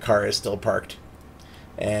where the car is still parked.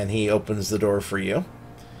 And he opens the door for you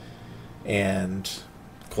and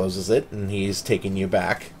closes it, and he's taking you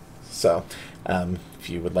back. So, if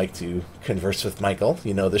you would like to converse with Michael,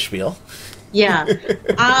 you know the spiel. Yeah.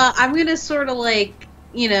 I'm going to sort of like,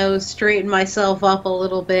 straighten myself up a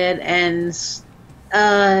little bit and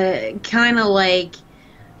kind of like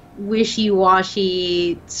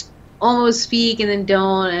wishy-washy, almost speak and then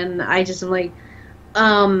don't, and I just am like,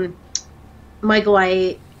 Michael,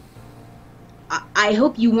 I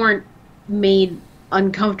hope you weren't made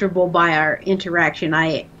uncomfortable by our interaction.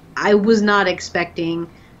 I was not expecting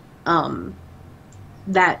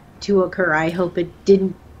that to occur. I hope it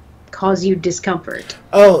didn't cause you discomfort.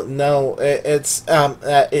 Oh no,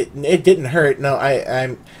 it didn't hurt. No,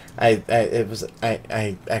 I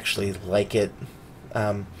actually like it.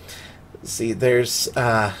 See, there's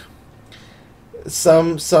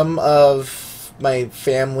some of my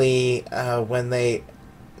family when they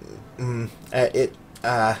no,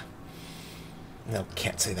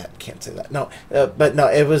 can't say that. No, but no,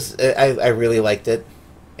 it was I really liked it,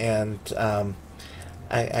 and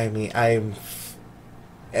I mean I'm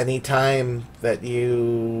anytime that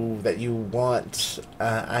you want,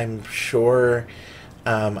 I'm sure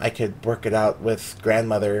I could work it out with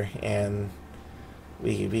grandmother, and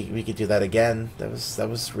we could do that again. That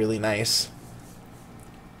was really nice.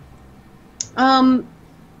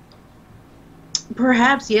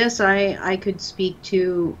 Perhaps, yes, I could speak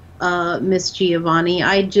to Miss Giovanni.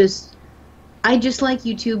 I just like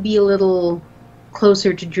you to be a little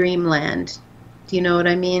closer to dreamland. Do you know what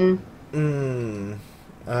I mean?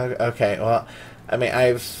 Okay. Well, I mean,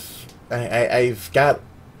 I've got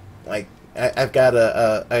like I've got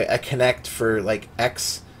a connect for like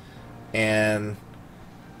X, and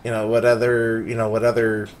what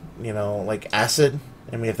other like acid.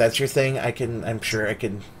 I mean, if that's your thing, I'm sure I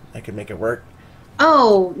can make it work.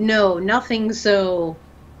 Oh no, nothing so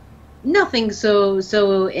intense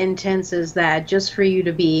as that. Just for you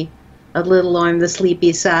to be a little on the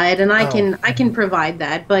sleepy side, and I can provide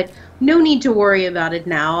that. But no need to worry about it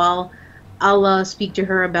now. I'll speak to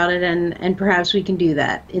her about it, and perhaps we can do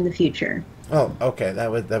that in the future. Oh, okay.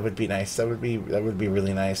 That would be nice. That would be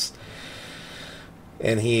really nice.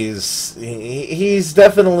 And he's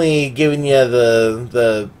definitely giving you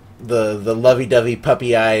the lovey-dovey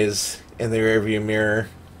puppy eyes in the rearview mirror.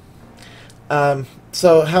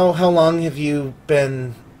 So how long have you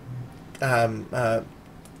been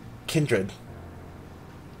kindred?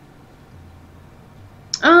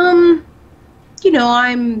 I'm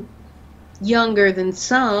younger than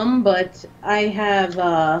some, but I have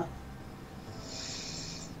a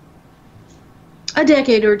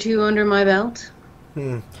decade or two under my belt.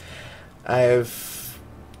 I've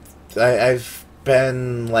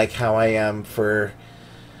been like how I am for.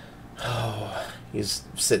 Oh, he's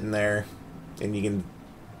sitting there, and you can.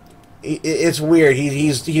 It's weird.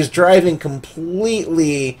 He's driving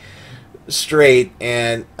completely straight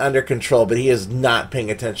and under control, but he is not paying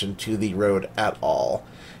attention to the road at all,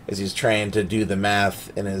 as he's trying to do the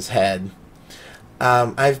math in his head.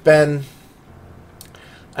 I've been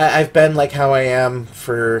like how I am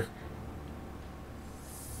for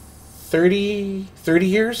 30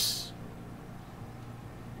 years?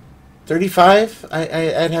 35?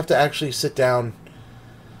 I'd have to actually sit down.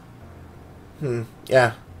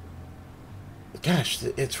 Yeah. Gosh,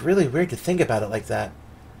 it's really weird to think about it like that.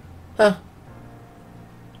 Huh.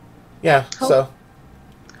 Yeah, so.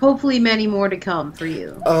 Hopefully many more to come for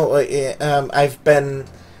you. Oh, yeah, I've been...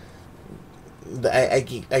 I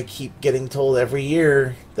keep getting told every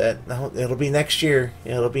year that it'll be next year.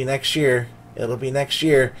 It'll be next year. It'll be next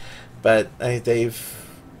year. But they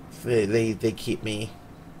keep me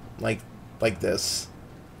like this.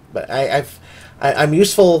 But I'm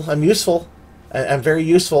useful. I'm very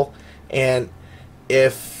useful. And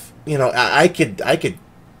if I could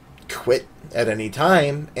quit at any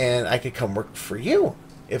time, and I could come work for you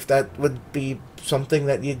if that would be something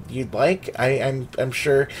that you'd like. I'm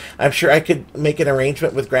sure I could make an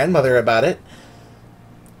arrangement with grandmother about it.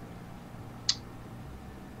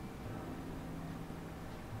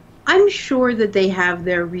 I'm sure that they have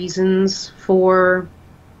their reasons for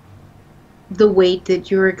the weight that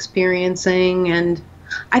you're experiencing, and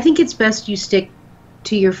I think it's best you stick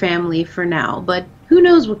to your family for now, but who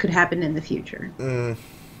knows what could happen in the future.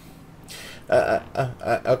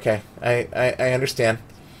 Okay, I understand.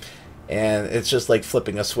 And it's just like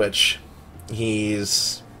flipping a switch.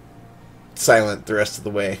 He's silent the rest of the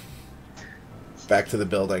way back to the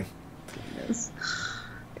building. Yes.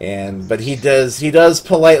 But he does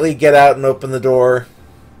politely get out and open the door,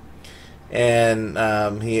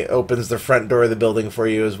 and he opens the front door of the building for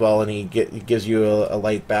you as well, and he gives you a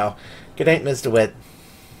light bow. Good night, Ms. DeWitt.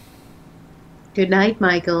 Good night,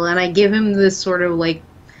 Michael. And I give him this sort of like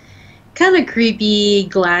kind of creepy,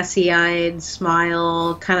 glassy-eyed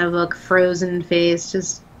smile, kind of a frozen face,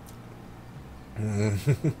 just. And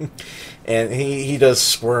he does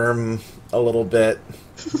squirm a little bit,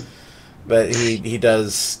 but he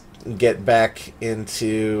does get back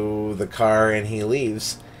into the car, and he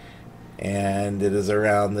leaves. And it is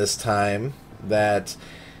around this time that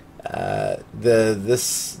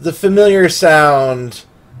the familiar sound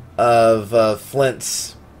of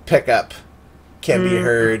Flint's pickup can be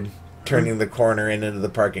heard turning the corner and into the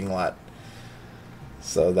parking lot.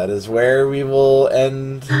 So that is where we will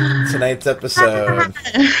end tonight's episode.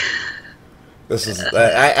 This is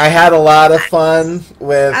I had a lot of fun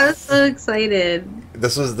with. I was so excited.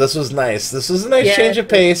 This was nice. This was a nice change of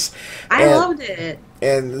pace. I loved it.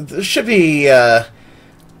 And there should be. I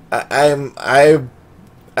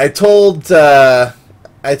told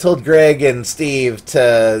Greg and Steve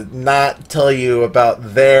to not tell you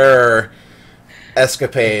about their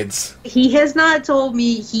escapades. He has not told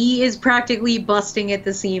me. He is practically busting at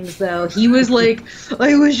the seams, though. He was like,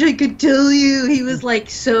 I wish I could tell you. He was like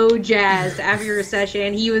so jazzed after your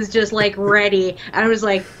session. He was just like ready. I was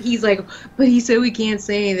like, he's like, but he said we can't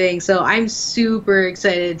say anything. So I'm super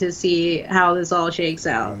excited to see how this all shakes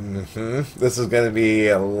out. This is going to be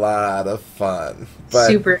a lot of fun. But,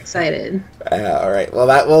 super excited. All right. Well,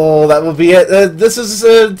 that will be it. This is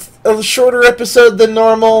a shorter episode than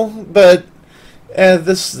normal, but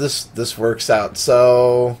this works out.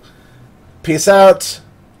 So, peace out.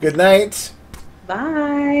 Good night.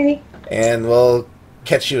 Bye. And we'll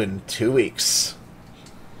catch you in 2 weeks.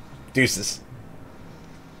 Deuces.